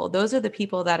vulnerable. Those are the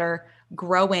people that are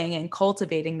growing and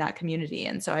cultivating that community.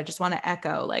 And so I just want to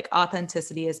echo, like,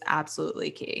 authenticity is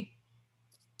absolutely key.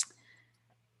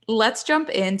 Let's jump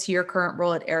into your current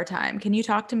role at Airtime. Can you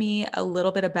talk to me a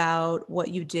little bit about what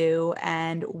you do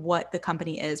and what the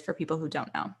company is for people who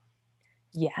don't know?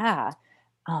 Yeah.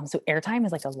 So Airtime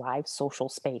is like a live social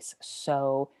space.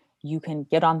 So you can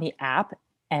get on the app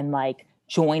and like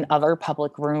join other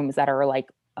public rooms that are like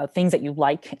things that you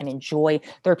like and enjoy.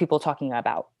 There are people talking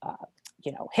about,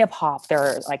 hip hop. There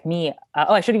are like me.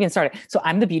 I should have even started. So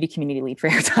I'm the beauty community lead for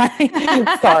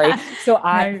Airtime. Sorry. So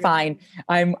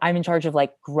I'm in charge of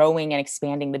like growing and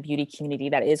expanding the beauty community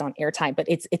that is on Airtime. But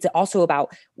it's also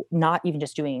about not even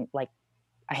just doing like,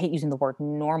 I hate using the word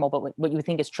normal, but what you would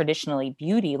think is traditionally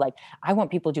beauty. Like, I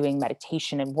want people doing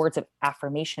meditation and words of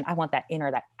affirmation. I want that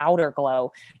inner, that outer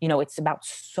glow. It's about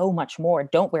so much more.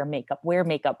 Don't wear makeup,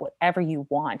 whatever you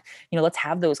want. Let's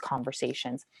have those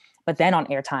conversations. But then on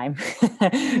Airtime,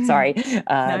 sorry,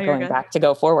 No, you're going good. back to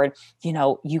go forward,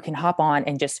 you can hop on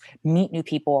and just meet new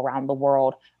people around the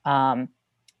world.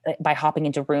 By hopping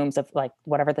into rooms of like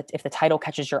whatever, if the title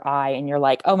catches your eye and you're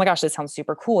like, oh my gosh, this sounds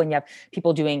super cool. And you have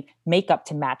people doing makeup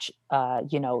to match,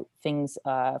 things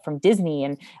from Disney,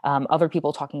 and other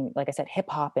people talking, like I said, hip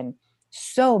hop and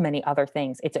so many other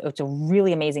things. It's a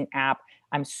really amazing app.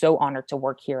 I'm so honored to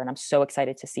work here, and I'm so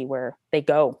excited to see where they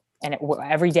go. And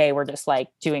every day we're just like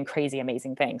doing crazy,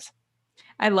 amazing things.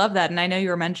 I love that. And I know you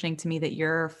were mentioning to me that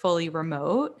you're fully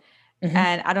remote. Mm-hmm.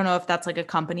 And I don't know if that's like a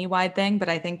company wide thing, but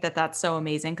I think that that's so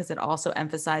amazing because it also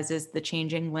emphasizes the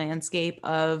changing landscape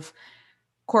of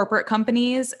corporate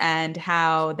companies and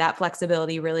how that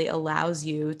flexibility really allows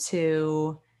you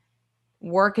to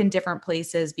work in different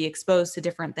places, be exposed to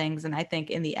different things, and I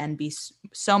think in the end be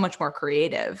so much more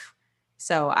creative.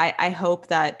 So I hope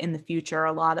that in the future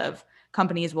a lot of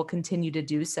companies will continue to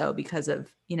do so because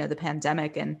of the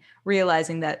pandemic and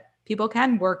realizing that people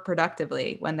can work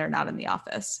productively when they're not in the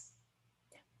office.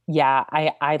 Yeah,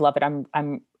 I love it.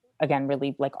 I'm again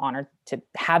really like honored to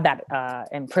have that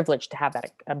and privileged to have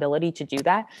that ability to do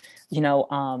that. You know,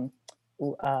 um,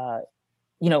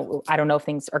 I don't know if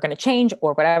things are going to change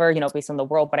or whatever, based on the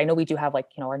world, but I know we do have like,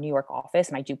 our New York office,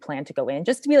 and I do plan to go in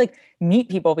just to be like, meet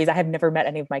people, because I have never met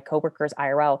any of my coworkers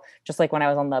IRL, just like when I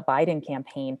was on the Biden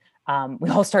campaign. We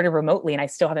all started remotely, and I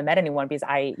still haven't met anyone because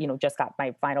I, just got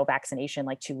my final vaccination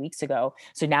like 2 weeks ago.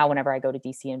 So now whenever I go to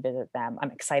DC and visit them, I'm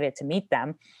excited to meet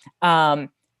them.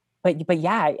 But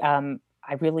yeah,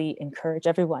 I really encourage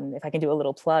everyone, if I can do a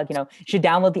little plug, you should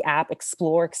download the app,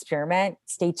 explore, experiment,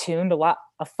 stay tuned. A lot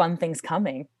of fun things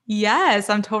coming. Yes,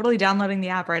 I'm totally downloading the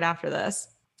app right after this.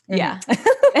 Yeah.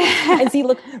 And see,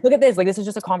 look at this. Like, this is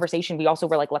just a conversation. We also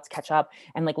were like, let's catch up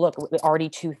and like, look, already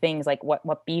two things, like what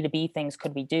B2B things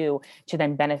could we do to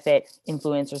then benefit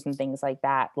influencers and things like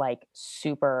that. Like,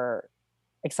 super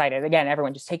excited. Again,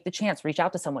 everyone just take the chance, reach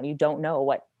out to someone. You don't know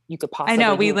what you could I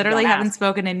know possibly we do if you literally don't haven't ask.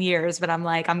 spoken in years, but I'm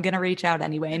like, I'm going to reach out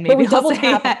anyway. And But maybe we I'll double say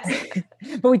tap, yes.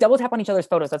 but we double tap on each other's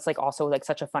photos. That's like also like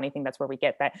such a funny thing. That's where we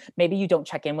get that. Maybe you don't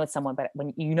check in with someone, but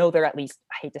when you know they're at least,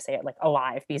 I hate to say it, like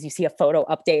alive because you see a photo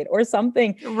update or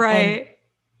something. And Right.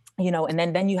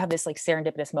 and then you have this like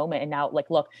serendipitous moment. And now like,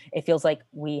 look, it feels like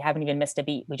we haven't even missed a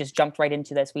beat. We just jumped right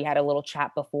into this. We had a little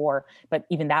chat before, but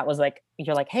even that was like,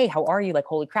 you're like, hey, how are you? Like,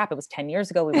 holy crap, it was 10 years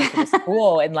ago. We went to this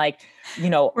school and like,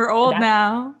 We're old that,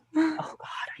 now. oh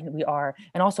God, we are.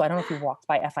 And also, I don't know if you walked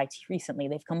by FIT recently.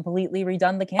 They've completely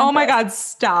redone the Oh my campus. God,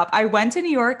 stop. I went to New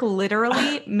York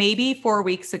literally maybe 4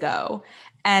 weeks ago.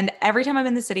 And every time I'm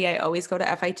in the city, I always go to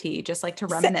FIT just like to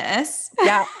reminisce.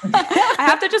 Yeah. I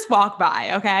have to just walk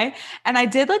by. Okay. And I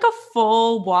did like a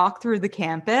full walk through the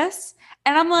campus.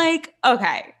 And I'm like,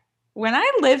 okay, when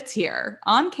I lived here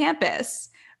on campus,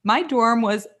 my dorm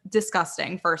was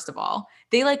disgusting, first of all.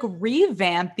 They like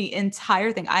revamped the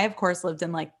entire thing. I, of course, lived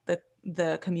in like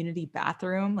the community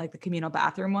bathroom, like the communal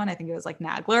bathroom one. I think it was like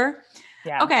Nagler.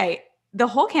 Yeah. Okay, the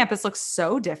whole campus looks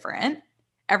so different.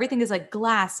 Everything is like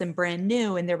glass and brand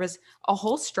new, and there was a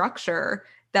whole structure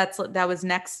that was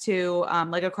next to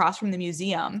like across from the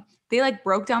museum. They like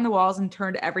broke down the walls and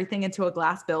turned everything into a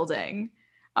glass building.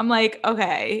 I'm like,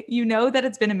 okay, you know that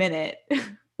it's been a minute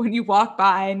when you walk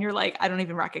by and you're like, I don't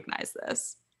even recognize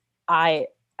this. I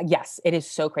Yes, it is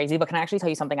so crazy. But can I actually tell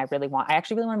you something I really want? I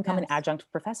actually really want to become an Yes. adjunct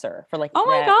professor for like Oh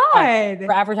the my for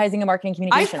God. advertising and marketing I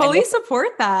communication. fully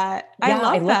support that. I Yeah,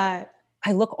 love that.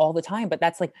 I look all the time, but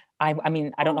that's like, I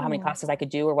mean, I don't know how many Oh, classes I could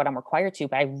do or what I'm required to,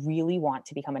 but I really want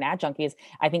to become an adjunct because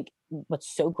I think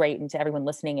what's so great, and to everyone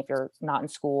listening, if you're not in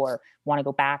school or want to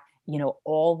go back,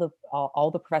 all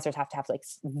the professors have to have like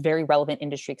very relevant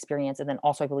industry experience, and then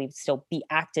also I believe still be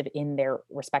active in their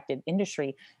respective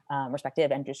industry.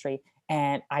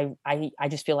 And I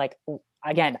just feel like,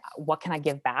 again, what can I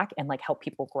give back and like help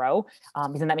people grow?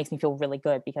 Because then that makes me feel really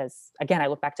good because again, I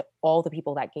look back to all the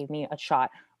people that gave me a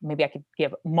shot. Maybe I could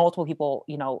give multiple people,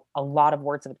 a lot of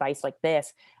words of advice like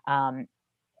this.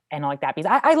 And like that,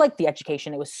 because I like the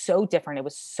education. It was so different. It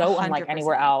was a so unlike hundred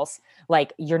anywhere percent. else.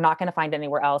 Like you're not going to find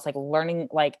anywhere else. Like learning,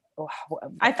 like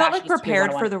I felt fashion like history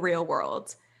prepared for 101. the real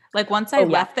world. Like once I Oh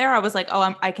yeah. left there, I was like,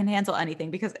 oh, I can handle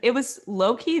anything because it was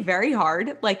low key very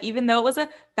hard. Like even though it was a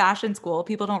fashion school,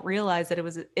 people don't realize that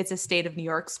it's a state of New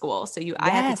York school. So I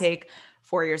had to Yes. take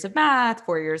 4 years of math,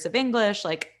 4 years of English,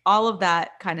 like all of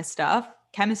that kind of stuff,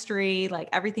 chemistry, like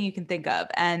everything you can think of.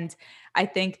 And I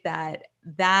think that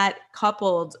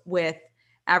coupled with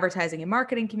advertising and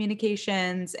marketing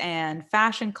communications and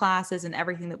fashion classes and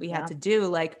everything that we had Yeah. to do,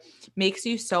 like makes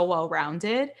you so well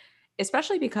rounded,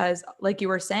 especially because, like you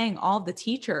were saying, all the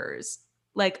teachers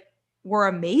like were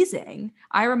amazing.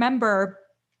 I remember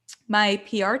my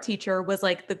PR teacher was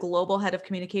like the global head of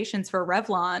communications for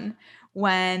Revlon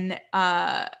when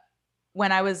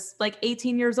when I was like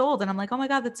 18 years old. And I'm like, oh my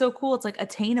God, that's so cool. It's like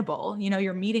attainable.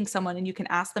 You're meeting someone and you can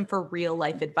ask them for real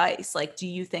life advice. Like, do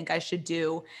you think I should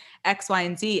do X, Y,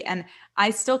 and Z? And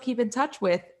I still keep in touch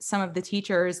with some of the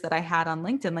teachers that I had on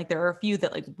LinkedIn. Like, there are a few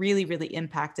that like really, really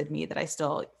impacted me that I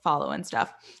still follow and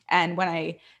stuff. And when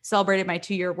I celebrated my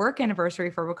 2-year work anniversary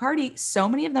for Bacardi, so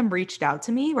many of them reached out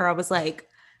to me where I was like,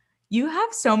 you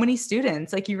have so many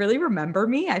students. Like, you really remember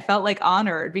me. I felt like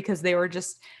honored because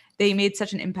they made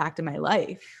such an impact in my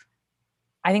life.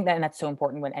 I think that, and that's so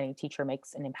important when any teacher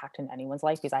makes an impact in anyone's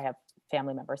life, because I have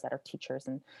family members that are teachers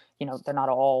and, they're not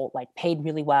all like paid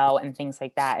really well and things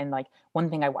like that. And like one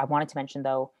thing I wanted to mention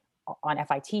though, on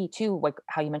FIT too, like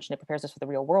how you mentioned it prepares us for the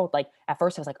real world. Like at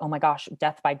first I was like, oh my gosh,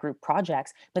 death by group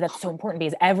projects, but that's so important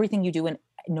because everything you do in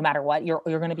no matter what, you're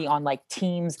going to be on like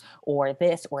teams or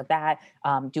this or that,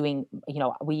 doing,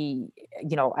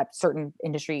 at certain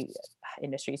industry,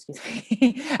 excuse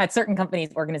me, at certain companies,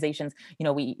 organizations,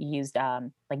 we used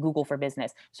like Google for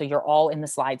Business. So you're all in the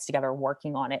slides together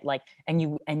working on it. Like, and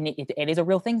it is a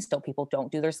real thing still. People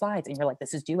don't do their slides and you're like,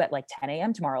 this is due at like 10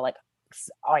 a.m. tomorrow. Like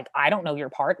I don't know your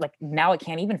part. Like now I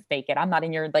can't even fake it. I'm not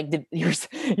in your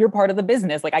you're part of the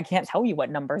business. Like I can't tell you what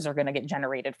numbers are going to get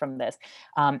generated from this.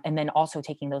 And then also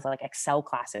taking those like Excel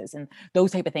classes and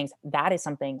those type of things. That is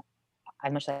something,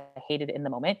 as much as I hated it in the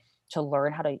moment, to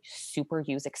learn how to super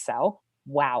use Excel.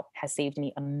 Wow, has saved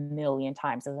me a million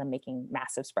times as I'm making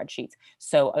massive spreadsheets.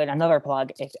 So another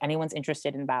plug, if anyone's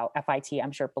interested in about FIT,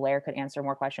 I'm sure Blair could answer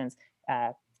more questions.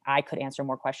 I could answer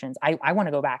more questions. I want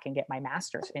to go back and get my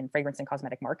master's in fragrance and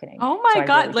cosmetic marketing. Oh So my I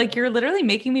God. really Like do. you're literally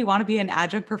making me want to be an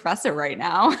adjunct professor right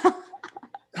now.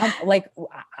 Like,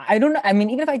 I don't know. I mean,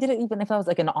 even if I did it, even if I was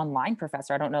like an online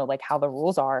professor, I don't know like how the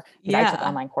rules are because I took Yeah.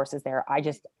 online courses there. I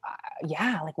just,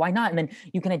 yeah, like why not? And then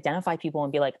you can identify people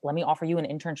and be like, let me offer you an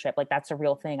internship. Like that's a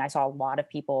real thing. I saw a lot of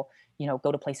people,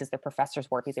 go to places their professors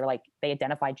work because they were like, they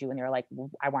identified you and they were like,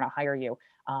 I want to hire you.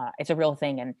 It's a real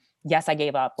thing. And yes, I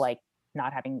gave up like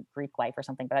not having Greek life or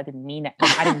something, but I didn't mean it.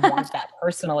 Like I didn't want that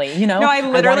personally, No, I I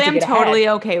literally wanted to am get ahead. totally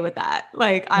okay with that.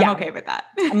 Like, I'm Yeah. okay with that.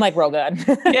 I'm like real good.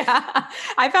 Yeah.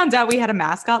 I found out we had a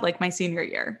mascot like my senior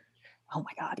year. Oh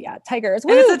my God. Yeah. Tigers.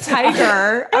 And it's a Woo.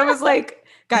 tiger. I was like,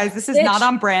 guys, this is not Stitch.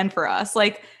 on brand for us.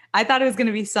 Like, I thought it was going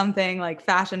to be something like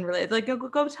fashion related, like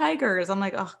go Tigers. I'm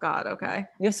like, oh God, okay.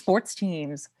 We have sports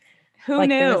teams. Who Like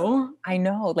knew? I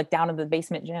know, like down in the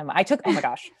basement gym. Oh my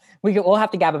gosh, we'll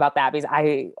have to gab about that because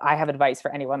I have advice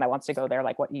for anyone that wants to go there,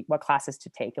 like what classes to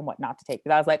take and what not to take.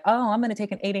 Because I was like, oh, I'm going to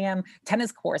take an 8 a.m.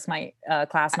 tennis course, my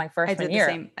class, my I freshman did the year.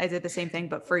 same. I did the same thing,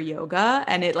 but for yoga,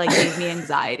 and it like gave me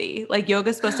anxiety. Like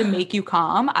yoga's supposed to make you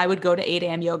calm. I would go to 8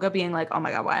 a.m. yoga being like, oh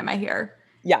my God, why am I here?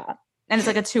 Yeah. And it's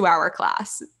like a 2-hour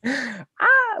class.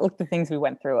 Look the things we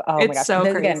went through. Oh my It's gosh. so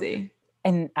Because again, crazy.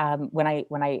 and when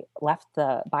I left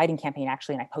the Biden campaign,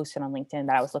 actually, and I posted on LinkedIn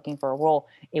that I was looking for a role,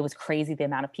 it was crazy the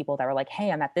amount of people that were like, "Hey,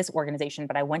 I'm at this organization,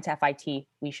 but I went to FIT.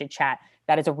 We should chat."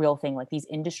 That is a real thing. Like these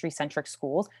industry centric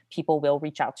schools, people will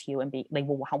reach out to you and they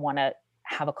will want to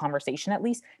have a conversation at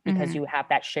least because Mhm. you have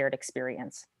that shared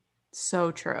experience.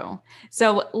 So true.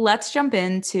 So let's jump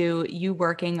into you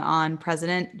working on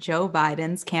President Joe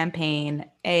Biden's campaign,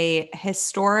 a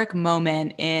historic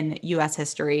moment in US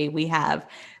history. We have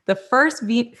the first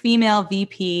female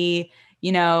VP.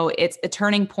 It's a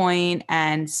turning point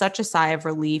and such a sigh of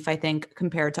relief, I think,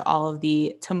 compared to all of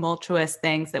the tumultuous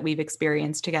things that we've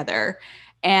experienced together.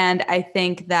 And I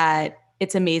think that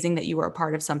it's amazing that you were a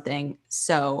part of something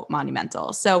so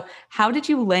monumental. So, how did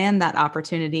you land that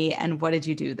opportunity and what did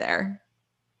you do there?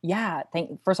 Yeah.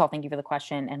 First of all, thank you for the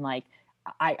question. And like,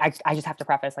 I just have to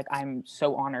preface, like, I'm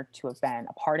so honored to have been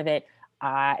a part of it.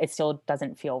 It still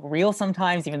doesn't feel real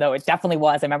sometimes, even though it definitely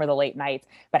was. I remember the late nights,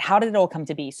 but how did it all come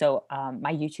to be? So,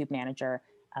 my YouTube manager,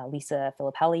 Lisa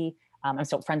Filippelli, I'm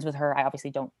still friends with her. I obviously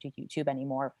don't do YouTube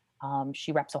anymore.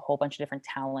 She reps a whole bunch of different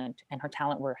talent, and her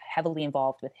talent were heavily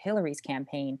involved with Hillary's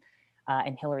campaign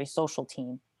and Hillary's social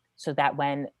team. So that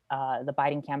when the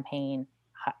Biden campaign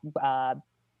uh,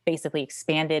 basically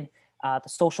expanded the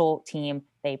social team.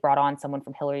 They brought on someone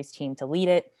from Hillary's team to lead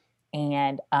it.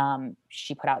 And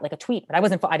she put out like a tweet, but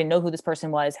I didn't know who this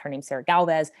person was. Her name's Sarah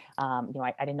Galvez. I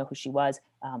didn't know who she was,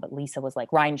 but Lisa was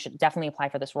like, Ryan, you should definitely apply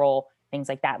for this role, things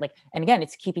like that. Like, and again,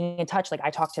 it's keeping in touch. Like I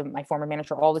talk to my former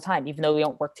manager all the time, even though we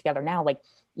don't work together now. Like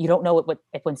you don't know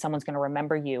if when someone's going to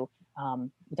remember you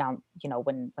down,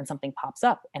 when something pops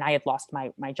up. And I had lost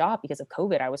my job because of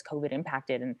COVID. I was COVID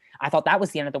impacted, and I thought that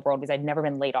was the end of the world because I'd never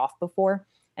been laid off before.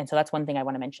 And so that's one thing I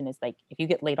want to mention is like, if you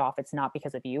get laid off, it's not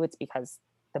because of you, it's because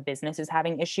the business is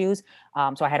having issues.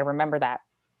 So I had to remember that.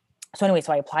 So anyway,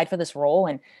 so I applied for this role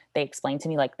and they explained to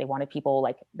me like they wanted people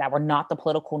like that were not the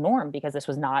political norm because this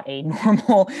was not a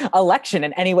normal election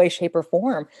in any way, shape, or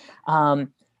form.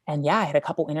 And yeah, I had a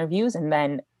couple interviews and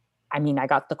then, I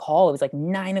got the call. It was like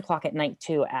 9 o'clock at night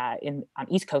too, on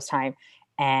East Coast time.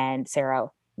 And Sarah,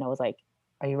 was like,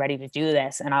 are you ready to do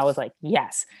this? And I was like,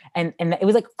 yes. And it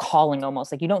was like calling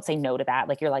almost, like you don't say no to that.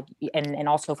 Like you're like, and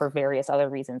also for various other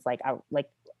reasons,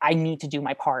 I need to do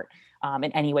my part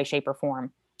in any way, shape, or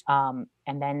form. And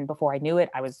then before I knew it,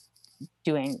 I was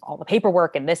doing all the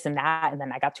paperwork and this and that. And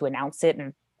then I got to announce it,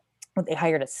 and they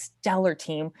hired a stellar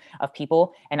team of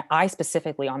people. And I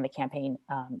specifically on the campaign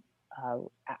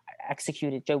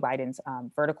executed Joe Biden's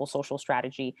vertical social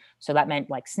strategy. So that meant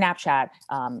like Snapchat,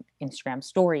 Instagram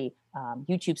story,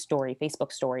 YouTube story,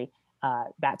 Facebook story,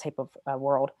 that type of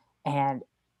world. And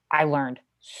I learned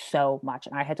so much,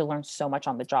 and I had to learn so much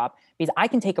on the job because I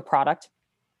can take a product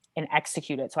and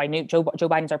execute it. So I knew Joe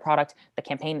Biden's our product, the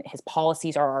campaign, his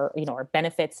policies are our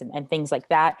benefits and things like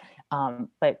that.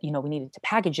 But we needed to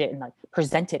package it and like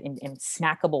present it in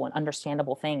snackable and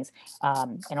understandable things,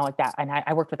 and all like that. And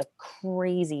I worked with a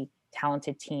crazy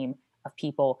talented team of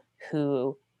people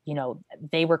who,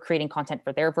 they were creating content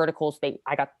for their verticals. They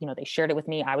shared it with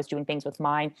me. I was doing things with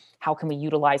mine. How can we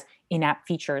utilize in-app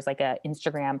features like a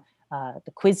Instagram,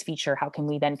 the quiz feature? How can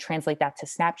we then translate that to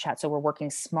Snapchat? So we're working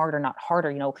smarter, not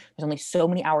harder. There's only so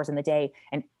many hours in the day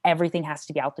and everything has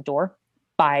to be out the door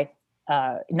by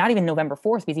not even November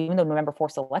 4th, because even though November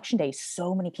 4th is election day,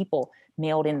 so many people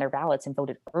mailed in their ballots and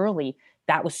voted early.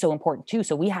 That was so important too.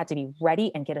 So we had to be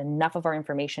ready and get enough of our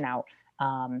information out.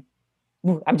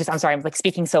 I'm sorry, I'm like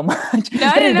speaking so much, No,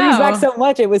 but no, it brings back no. so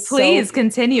much. It was so Please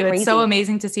continue. It's so crazy.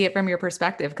 amazing to see it from your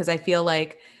perspective because I feel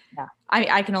like Yeah.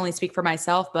 I can only speak for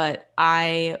myself, but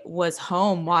I was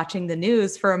home watching the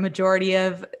news for a majority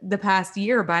of the past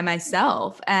year by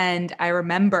myself. And I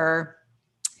remember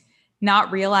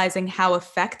not realizing how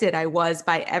affected I was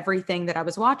by everything that I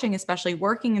was watching, especially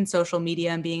working in social media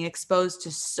and being exposed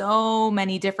to so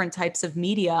many different types of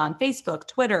media on Facebook,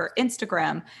 Twitter,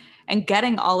 Instagram, and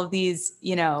getting all of these,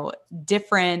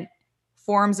 different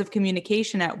forms of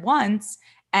communication at once.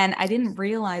 And I didn't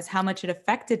realize how much it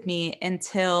affected me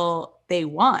until they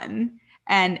won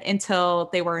and until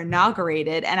they were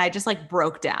inaugurated. And I just like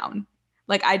broke down.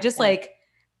 Like I just Yeah. like,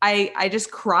 I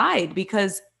just cried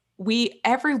because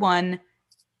everyone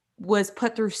was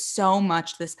put through so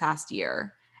much this past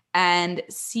year, and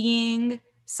seeing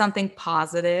something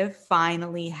positive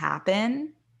finally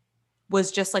happen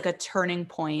was just like a turning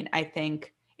point, I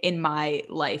think, in my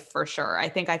life for sure. I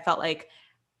think I felt like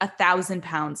 1,000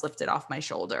 pounds lifted off my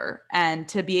shoulder. And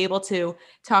to be able to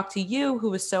talk to you, who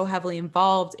was so heavily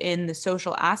involved in the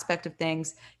social aspect of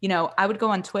things, I would go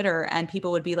on Twitter and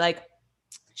people would be like,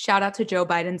 shout out to Joe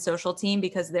Biden's social team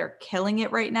because they're killing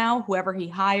it right now. Whoever he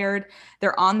hired,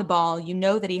 they're on the ball. You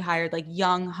know that he hired like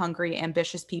young, hungry,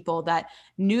 ambitious people that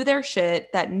knew their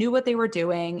shit, that knew what they were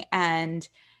doing. And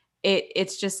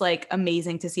it's just like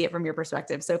amazing to see it from your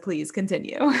perspective. So please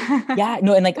continue. Yeah,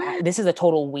 no, and like this is a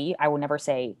total we. I will never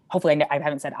say. Hopefully, I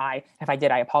haven't said I. If I did,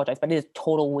 I apologize. But it is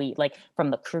total we. Like from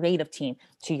the creative team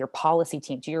to your policy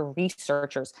team to your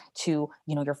researchers to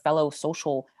your fellow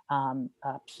social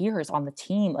peers on the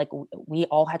team. Like we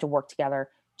all had to work together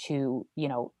to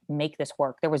make this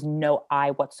work. There was no I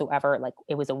whatsoever. Like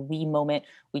it was a we moment.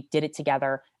 We did it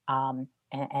together. And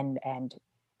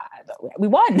we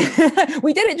won.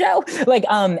 We did it, Joe. Like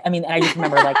I mean, I just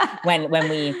remember like when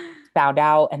we found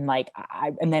out and like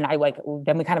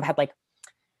then we kind of had like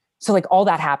so like all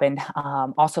that happened.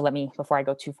 Also let me before I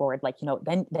go too forward, like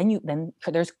then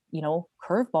there's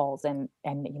curveballs and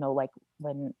like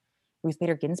when Ruth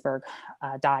Bader Ginsburg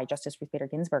died, Justice Ruth Bader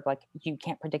Ginsburg, like you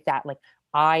can't predict that. Like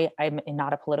I'm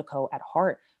not a politico at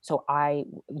heart, so I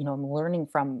I'm learning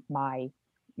from my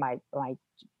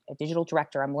digital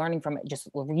director. I'm learning from just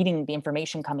reading the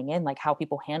information coming in, like how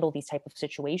people handle these type of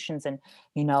situations, and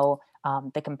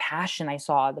the compassion I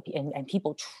saw, and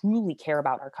people truly care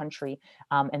about our country.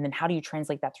 And then how do you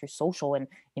translate that through social? And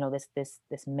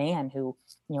this man who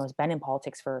has been in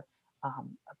politics for a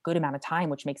good amount of time,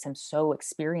 which makes him so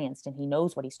experienced, and he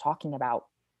knows what he's talking about.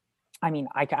 I mean,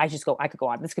 I could go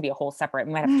on. This could be a whole separate,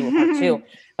 we might have to do a part two,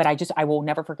 but I will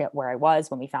never forget where I was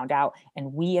when we found out.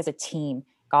 And we as a team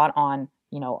got on,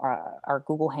 our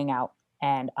Google Hangout.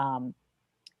 And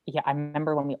yeah, I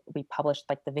remember when we published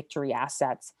like the victory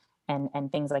assets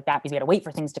and things like that, because we had to wait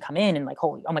for things to come in and like,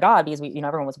 holy, oh my God, because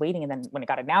everyone was waiting. And then when it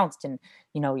got announced and,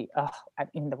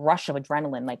 in the rush of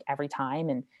adrenaline, like every time,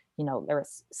 and, there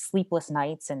was sleepless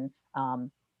nights and all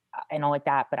like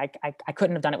that. But I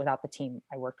couldn't have done it without the team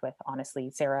I worked with,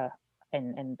 honestly. Sarah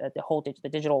and the whole the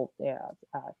digital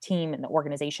team and the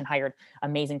organization hired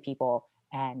amazing people.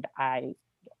 And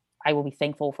I will be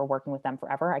thankful for working with them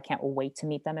forever. I can't wait to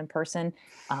meet them in person.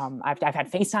 I've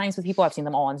had FaceTimes with people. I've seen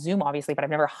them all on Zoom, obviously, but I've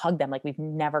never hugged them. Like we've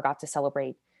never got to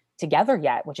celebrate together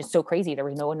yet, which is so crazy. There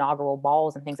was no inaugural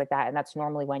balls and things like that. And that's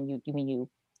normally when you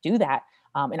do that.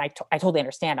 And I totally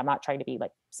understand. I'm not trying to be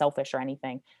like selfish or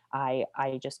anything. I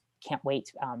just can't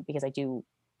wait because I do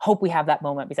hope we have that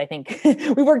moment, because I think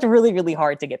we worked really, really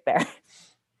hard to get there.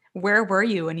 Where were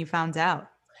you when you found out?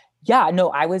 Yeah, no,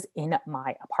 I was in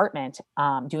my apartment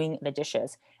doing the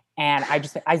dishes, and I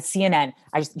CNN.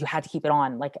 You had to keep it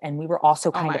on, like, and we were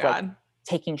also kind of like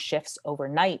taking shifts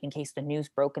overnight in case the news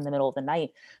broke in the middle of the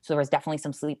night. So there was definitely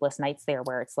some sleepless nights there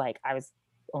where it's like I was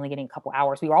only getting a couple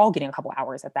hours. We were all getting a couple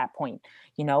hours at that point,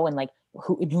 and like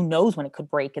who knows when it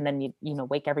could break, and then you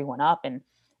wake everyone up and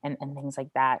things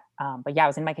like that. But yeah, I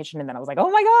was in my kitchen, and then I was like, oh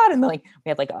my God, and like we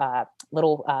had like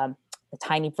little the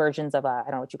tiny versions of I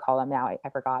don't know what you call them now. I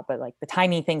forgot, but like the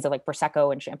tiny things of like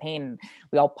Prosecco and champagne. And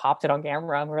we all popped it on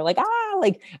camera and we were like,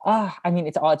 I mean,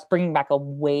 it's bringing back a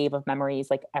wave of memories.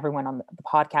 Like everyone on the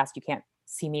podcast, you can't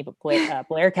see me, but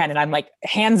Blair can. And I'm like,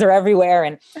 hands are everywhere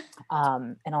and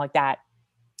all like that.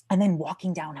 And then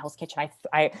walking down Hell's Kitchen,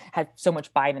 I had so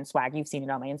much Biden swag. You've seen it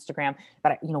on my Instagram,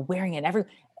 but wearing it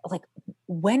like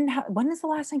when is the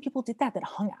last time people did that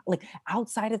hung out like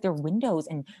outside of their windows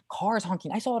and cars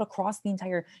honking? I saw it across the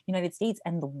entire United States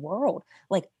and the world.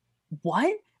 Like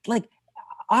what? Like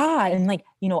and like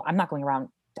I'm not going around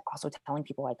also telling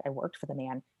people like I worked for the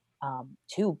man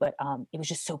too, but it was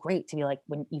just so great to be like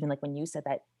when you said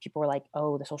that people were like,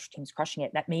 oh, the social team's crushing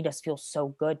it. That made us feel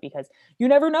so good because you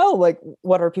never know like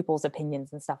what are people's opinions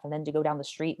and stuff. And then to go down the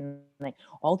street and like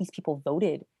all these people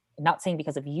voted not saying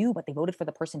because of you, but they voted for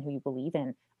the person who you believe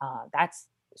in. That's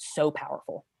so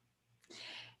powerful.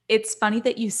 It's funny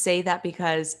that you say that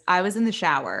because I was in the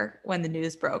shower when the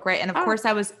news broke, right? And of Ah, course,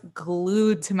 I was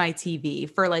glued to my TV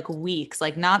for like weeks,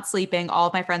 like not sleeping. All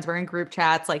of my friends were in group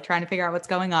chats, like trying to figure out what's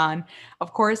going on.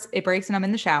 Of course, it breaks and I'm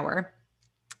in the shower.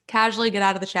 Casually get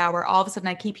out of the shower. All of a sudden,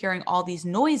 I keep hearing all these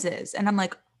noises. And I'm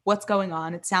like, what's going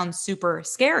on? It sounds super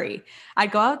scary. I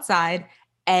go outside.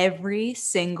 Every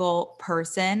single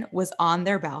person was on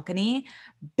their balcony.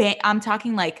 I'm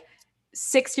talking like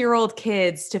 6-year-old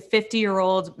kids to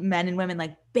 50-year-old men and women,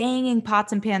 like banging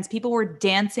pots and pans. People were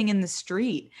dancing in the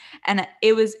street. And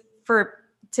it was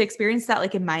to experience that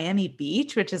like in Miami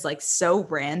Beach, which is like so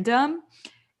random.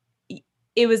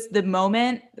 It was the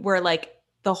moment where like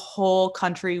the whole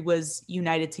country was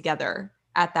united together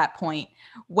at that point.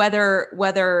 Whether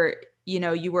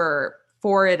you were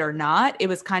for it or not, it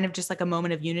was kind of just like a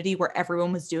moment of unity where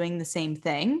everyone was doing the same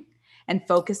thing and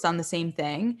focused on the same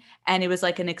thing. And it was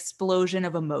like an explosion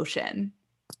of emotion.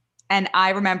 And I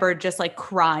remember just like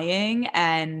crying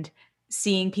and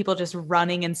seeing people just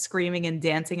running and screaming and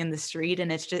dancing in the street.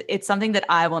 And it's something that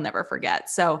I will never forget.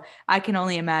 So I can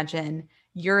only imagine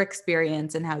your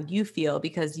experience and how you feel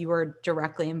because you were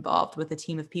directly involved with a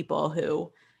team of people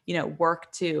who,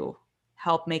 work to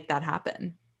help make that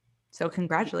happen. So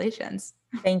congratulations.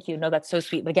 thank you. No, that's so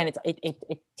sweet. But again, it's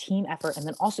a team effort. And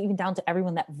then also even down to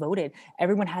everyone that voted,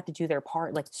 everyone had to do their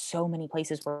part. Like so many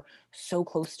places were so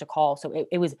close to call. So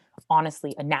it was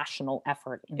honestly a national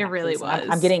effort in It that really case. And I'm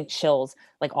was. getting chills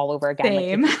like all over again. Like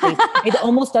Same. it's crazy. It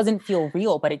almost doesn't feel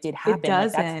real, but it did It happen.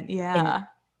 Like that's doesn't. and Yeah.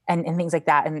 and things like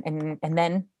that. And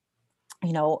then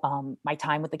my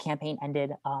time with the campaign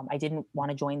ended. I didn't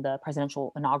want to join the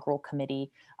presidential inaugural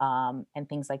committee and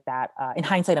things like that. In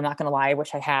hindsight, I'm not going to lie, I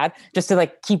wish I had, just to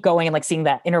like keep going and like seeing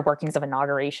the inner workings of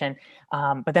inauguration.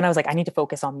 But then I was like, I need to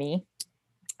focus on me.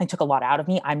 It took a lot out of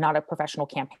me. I'm not a professional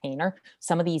campaigner.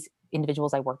 Some of these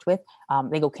individuals I worked with,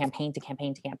 they go campaign to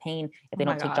campaign to campaign. If Oh they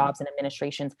my don't take God. jobs in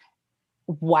administrations,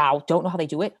 wow, don't know how they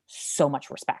do it. So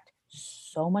much respect.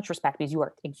 So much respect because you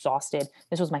are exhausted.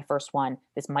 This was my first one.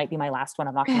 This might be my last one.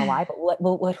 I'm not going to lie,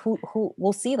 but who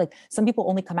we'll see. Like some people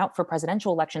only come out for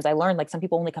presidential elections. I learned like some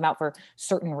people only come out for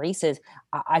certain races.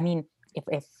 I mean,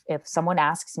 if someone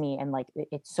asks me and like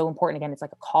it's so important again, it's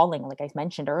like a calling. Like I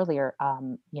mentioned earlier,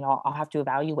 I'll have to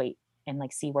evaluate and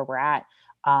like see where we're at.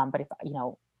 But if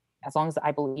as long as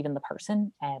I believe in the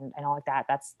person and all like that,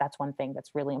 that's one thing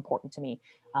that's really important to me.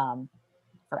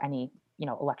 For any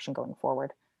election going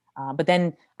forward. But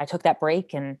then I took that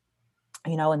break and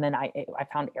then I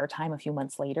found Airtime a few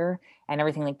months later and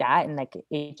everything like that. And like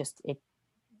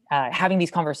having these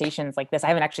conversations like this, I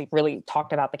haven't actually really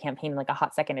talked about the campaign in like a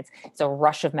hot second. It's a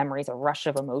rush of memories, a rush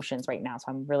of emotions right now. So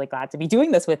I'm really glad to be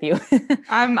doing this with you.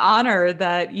 I'm honored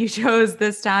that you chose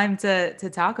this time to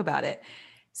talk about it.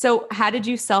 So, how did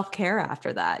you self-care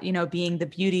after that? Being the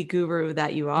beauty guru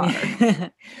that you are.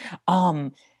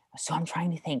 um, so I'm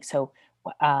trying to think. So,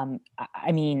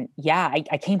 I mean, yeah,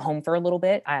 I came home for a little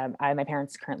bit. My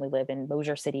parents currently live in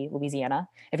Bossier City, Louisiana.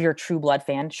 If you're a True Blood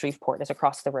fan, Shreveport is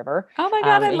across the river. Oh my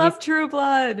God, I It used, love True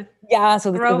Blood. yeah, so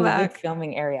it was a big Throwback.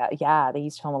 filming area. Yeah, they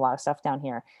used to film a lot of stuff down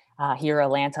here, here,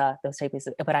 Atlanta, those type of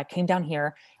places. But I came down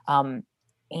here,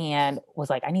 and was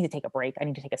like, I need to take a break. I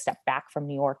need to take a step back from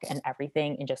New York and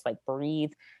everything and just like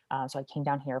breathe. So I came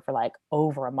down here for like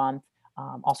over a month.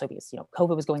 Also because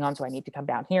COVID was going on, so I need to come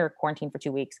down here, quarantine for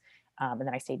 2 weeks, and then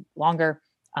I stayed longer.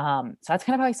 So that's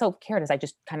kind of how I self-cared. Is I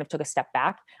just kind of took a step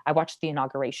back. I watched the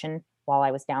inauguration while I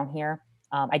was down here.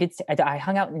 I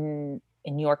hung out in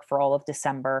New York for all of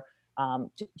December,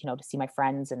 to see my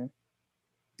friends and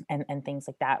things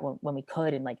like that when we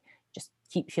could, and like just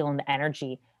keep feeling the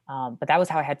energy. But that was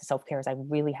how I had to self-care. Is I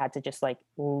really had to just like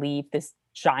leave this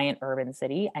giant urban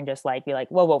city and just like be like,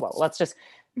 whoa, whoa, whoa, let's just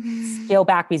scale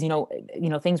back because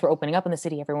things were opening up in the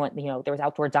city. Everyone, there was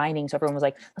outdoor dining, so everyone was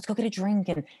like, let's go get a drink,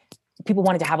 and people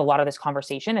wanted to have a lot of this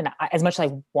conversation. And as much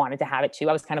as I wanted to have it too,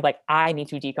 I was kind of like, I need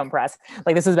to decompress.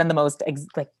 Like this has been the most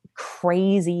like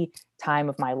crazy time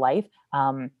of my life.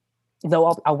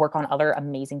 Though I'll work on other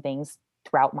amazing things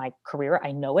throughout my career.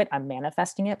 I know it. I'm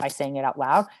manifesting it by saying it out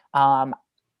loud.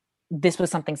 This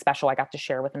was something special I got to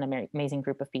share with an amazing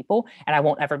group of people, and I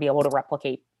won't ever be able to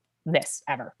replicate this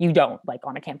ever. You don't, like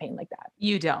on a campaign like that.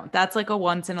 You don't. That's like a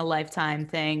once in a lifetime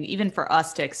thing, even for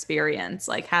us to experience.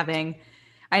 Like having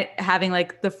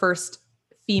like the first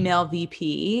female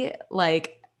VP,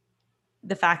 like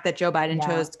the fact that Joe Biden Yeah.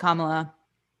 chose Kamala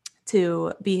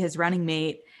to be his running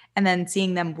mate and then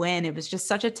seeing them win, it was just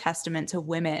such a testament to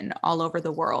women all over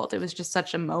the world. It was just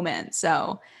such a moment.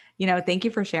 So, thank you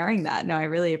for sharing that. No, I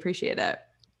really appreciate it.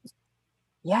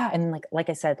 Yeah. And like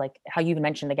I said, like how you even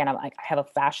mentioned again, I have a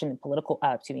fashion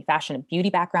and beauty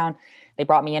background. They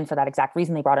brought me in for that exact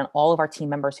reason. They brought in all of our team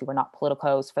members who were not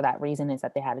politicos for that reason, is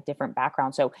that they had a different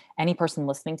background. So any person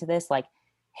listening to this, like,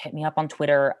 hit me up on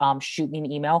Twitter, shoot me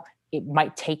an email. It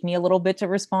might take me a little bit to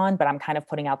respond, but I'm kind of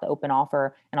putting out the open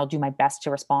offer, and I'll do my best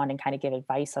to respond and kind of give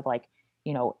advice of like,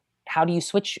 you know, how do you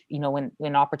switch, when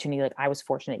an opportunity, like I was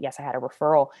fortunate, yes, I had a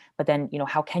referral, but then,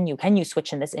 how can you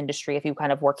switch in this industry? If you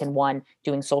kind of work in one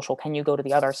doing social, can you go to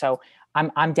the other? So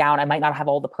I'm down. I might not have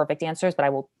all the perfect answers, but I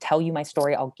will tell you my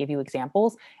story. I'll give you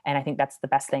examples. And I think that's the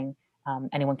best thing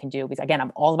anyone can do, because again,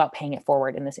 I'm all about paying it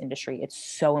forward in this industry. It's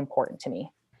so important to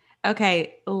me.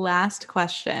 Okay, last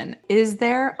question. Is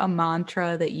there a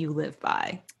mantra that you live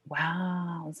by?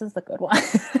 Wow, this is the good one.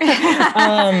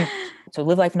 So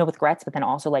live life no regrets, but then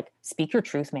also like speak your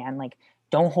truth, man. Like,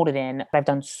 don't hold it in. I've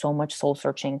done so much soul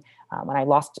searching. When I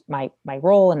lost my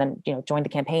role, and then joined the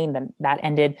campaign, then that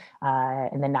ended,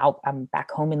 and then now I'm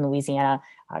back home in Louisiana,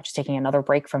 just taking another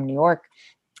break from New York.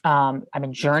 I've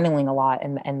been journaling a lot,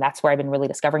 and that's where I've been really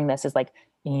discovering this is like,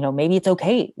 maybe it's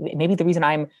okay. Maybe the reason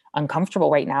I'm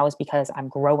uncomfortable right now is because I'm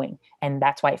growing, and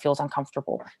that's why it feels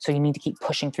uncomfortable. So you need to keep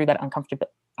pushing through that uncomfortability.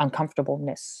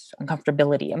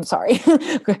 I'm sorry.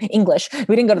 English.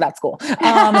 We didn't go to that school.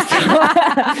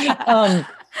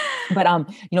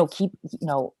 Keep,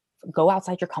 go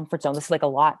outside your comfort zone. This is like a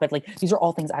lot, but like, these are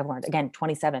all things I've learned. Again,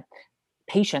 27,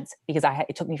 patience, because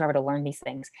it took me forever to learn these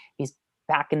things. These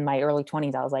back in my early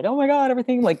 20s, I was like, oh my God,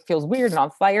 everything like feels weird and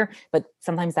on fire. But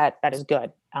sometimes that is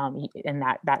good. And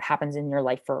that happens in your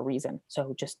life for a reason.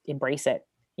 So just embrace it.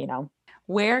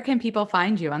 Where can people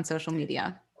find you on social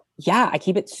media? Yeah, I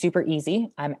keep it super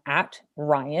easy. I'm at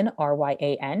Ryan,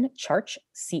 Ryan, Charch,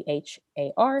 Charch.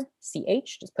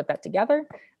 Just put that together,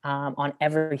 on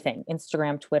everything: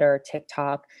 Instagram, Twitter,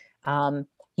 TikTok. I've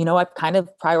kind of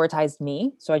prioritized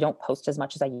me, so I don't post as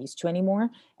much as I used to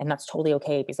anymore. And that's totally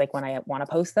okay, because like when I want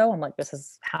to post though, I'm like, this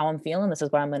is how I'm feeling. This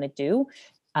is what I'm going to do.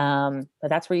 But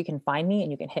that's where you can find me,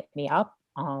 and you can hit me up.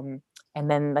 And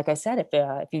then, like I said,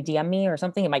 if you DM me or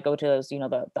something, it might go to those,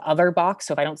 the other box.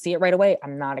 So if I don't see it right away,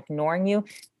 I'm not ignoring you.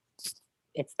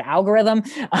 It's the algorithm.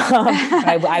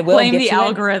 I will blame get the to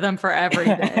algorithm for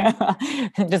everything.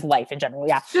 Just life in general.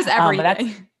 Yeah. Just But that's,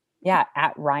 everything. yeah,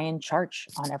 at Ryan Charch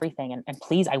on everything. And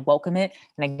please, I welcome it.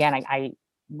 And again, I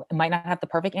might not have the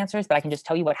perfect answers, but I can just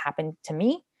tell you what happened to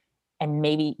me. And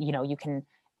maybe, you can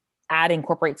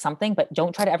incorporate something, but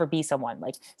don't try to ever be someone.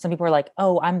 Like, some people are like,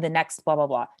 oh, I'm the next blah, blah,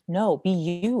 blah. No, be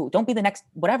you. Don't be the next,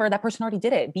 whatever. That person already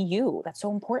did it. Be you. That's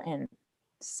so important.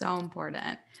 So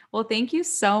important. Well, thank you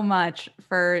so much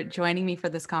for joining me for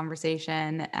this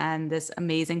conversation and this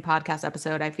amazing podcast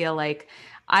episode. I feel like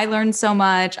I learned so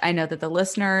much. I know that the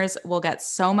listeners will get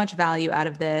so much value out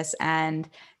of this. And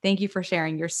thank you for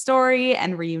sharing your story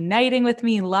and reuniting with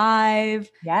me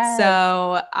live. Yes.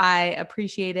 So I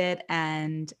appreciate it.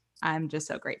 And I'm just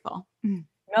so grateful.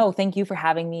 No, thank you for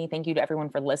having me. Thank you to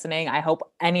everyone for listening. I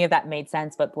hope any of that made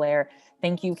sense. But Blair,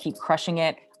 thank you. Keep crushing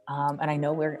it. And I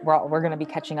know we're going to be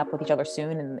catching up with each other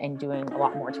soon, and doing a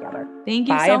lot more together. Thank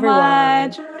you Bye, so everyone.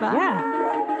 much. Bye.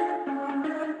 Yeah.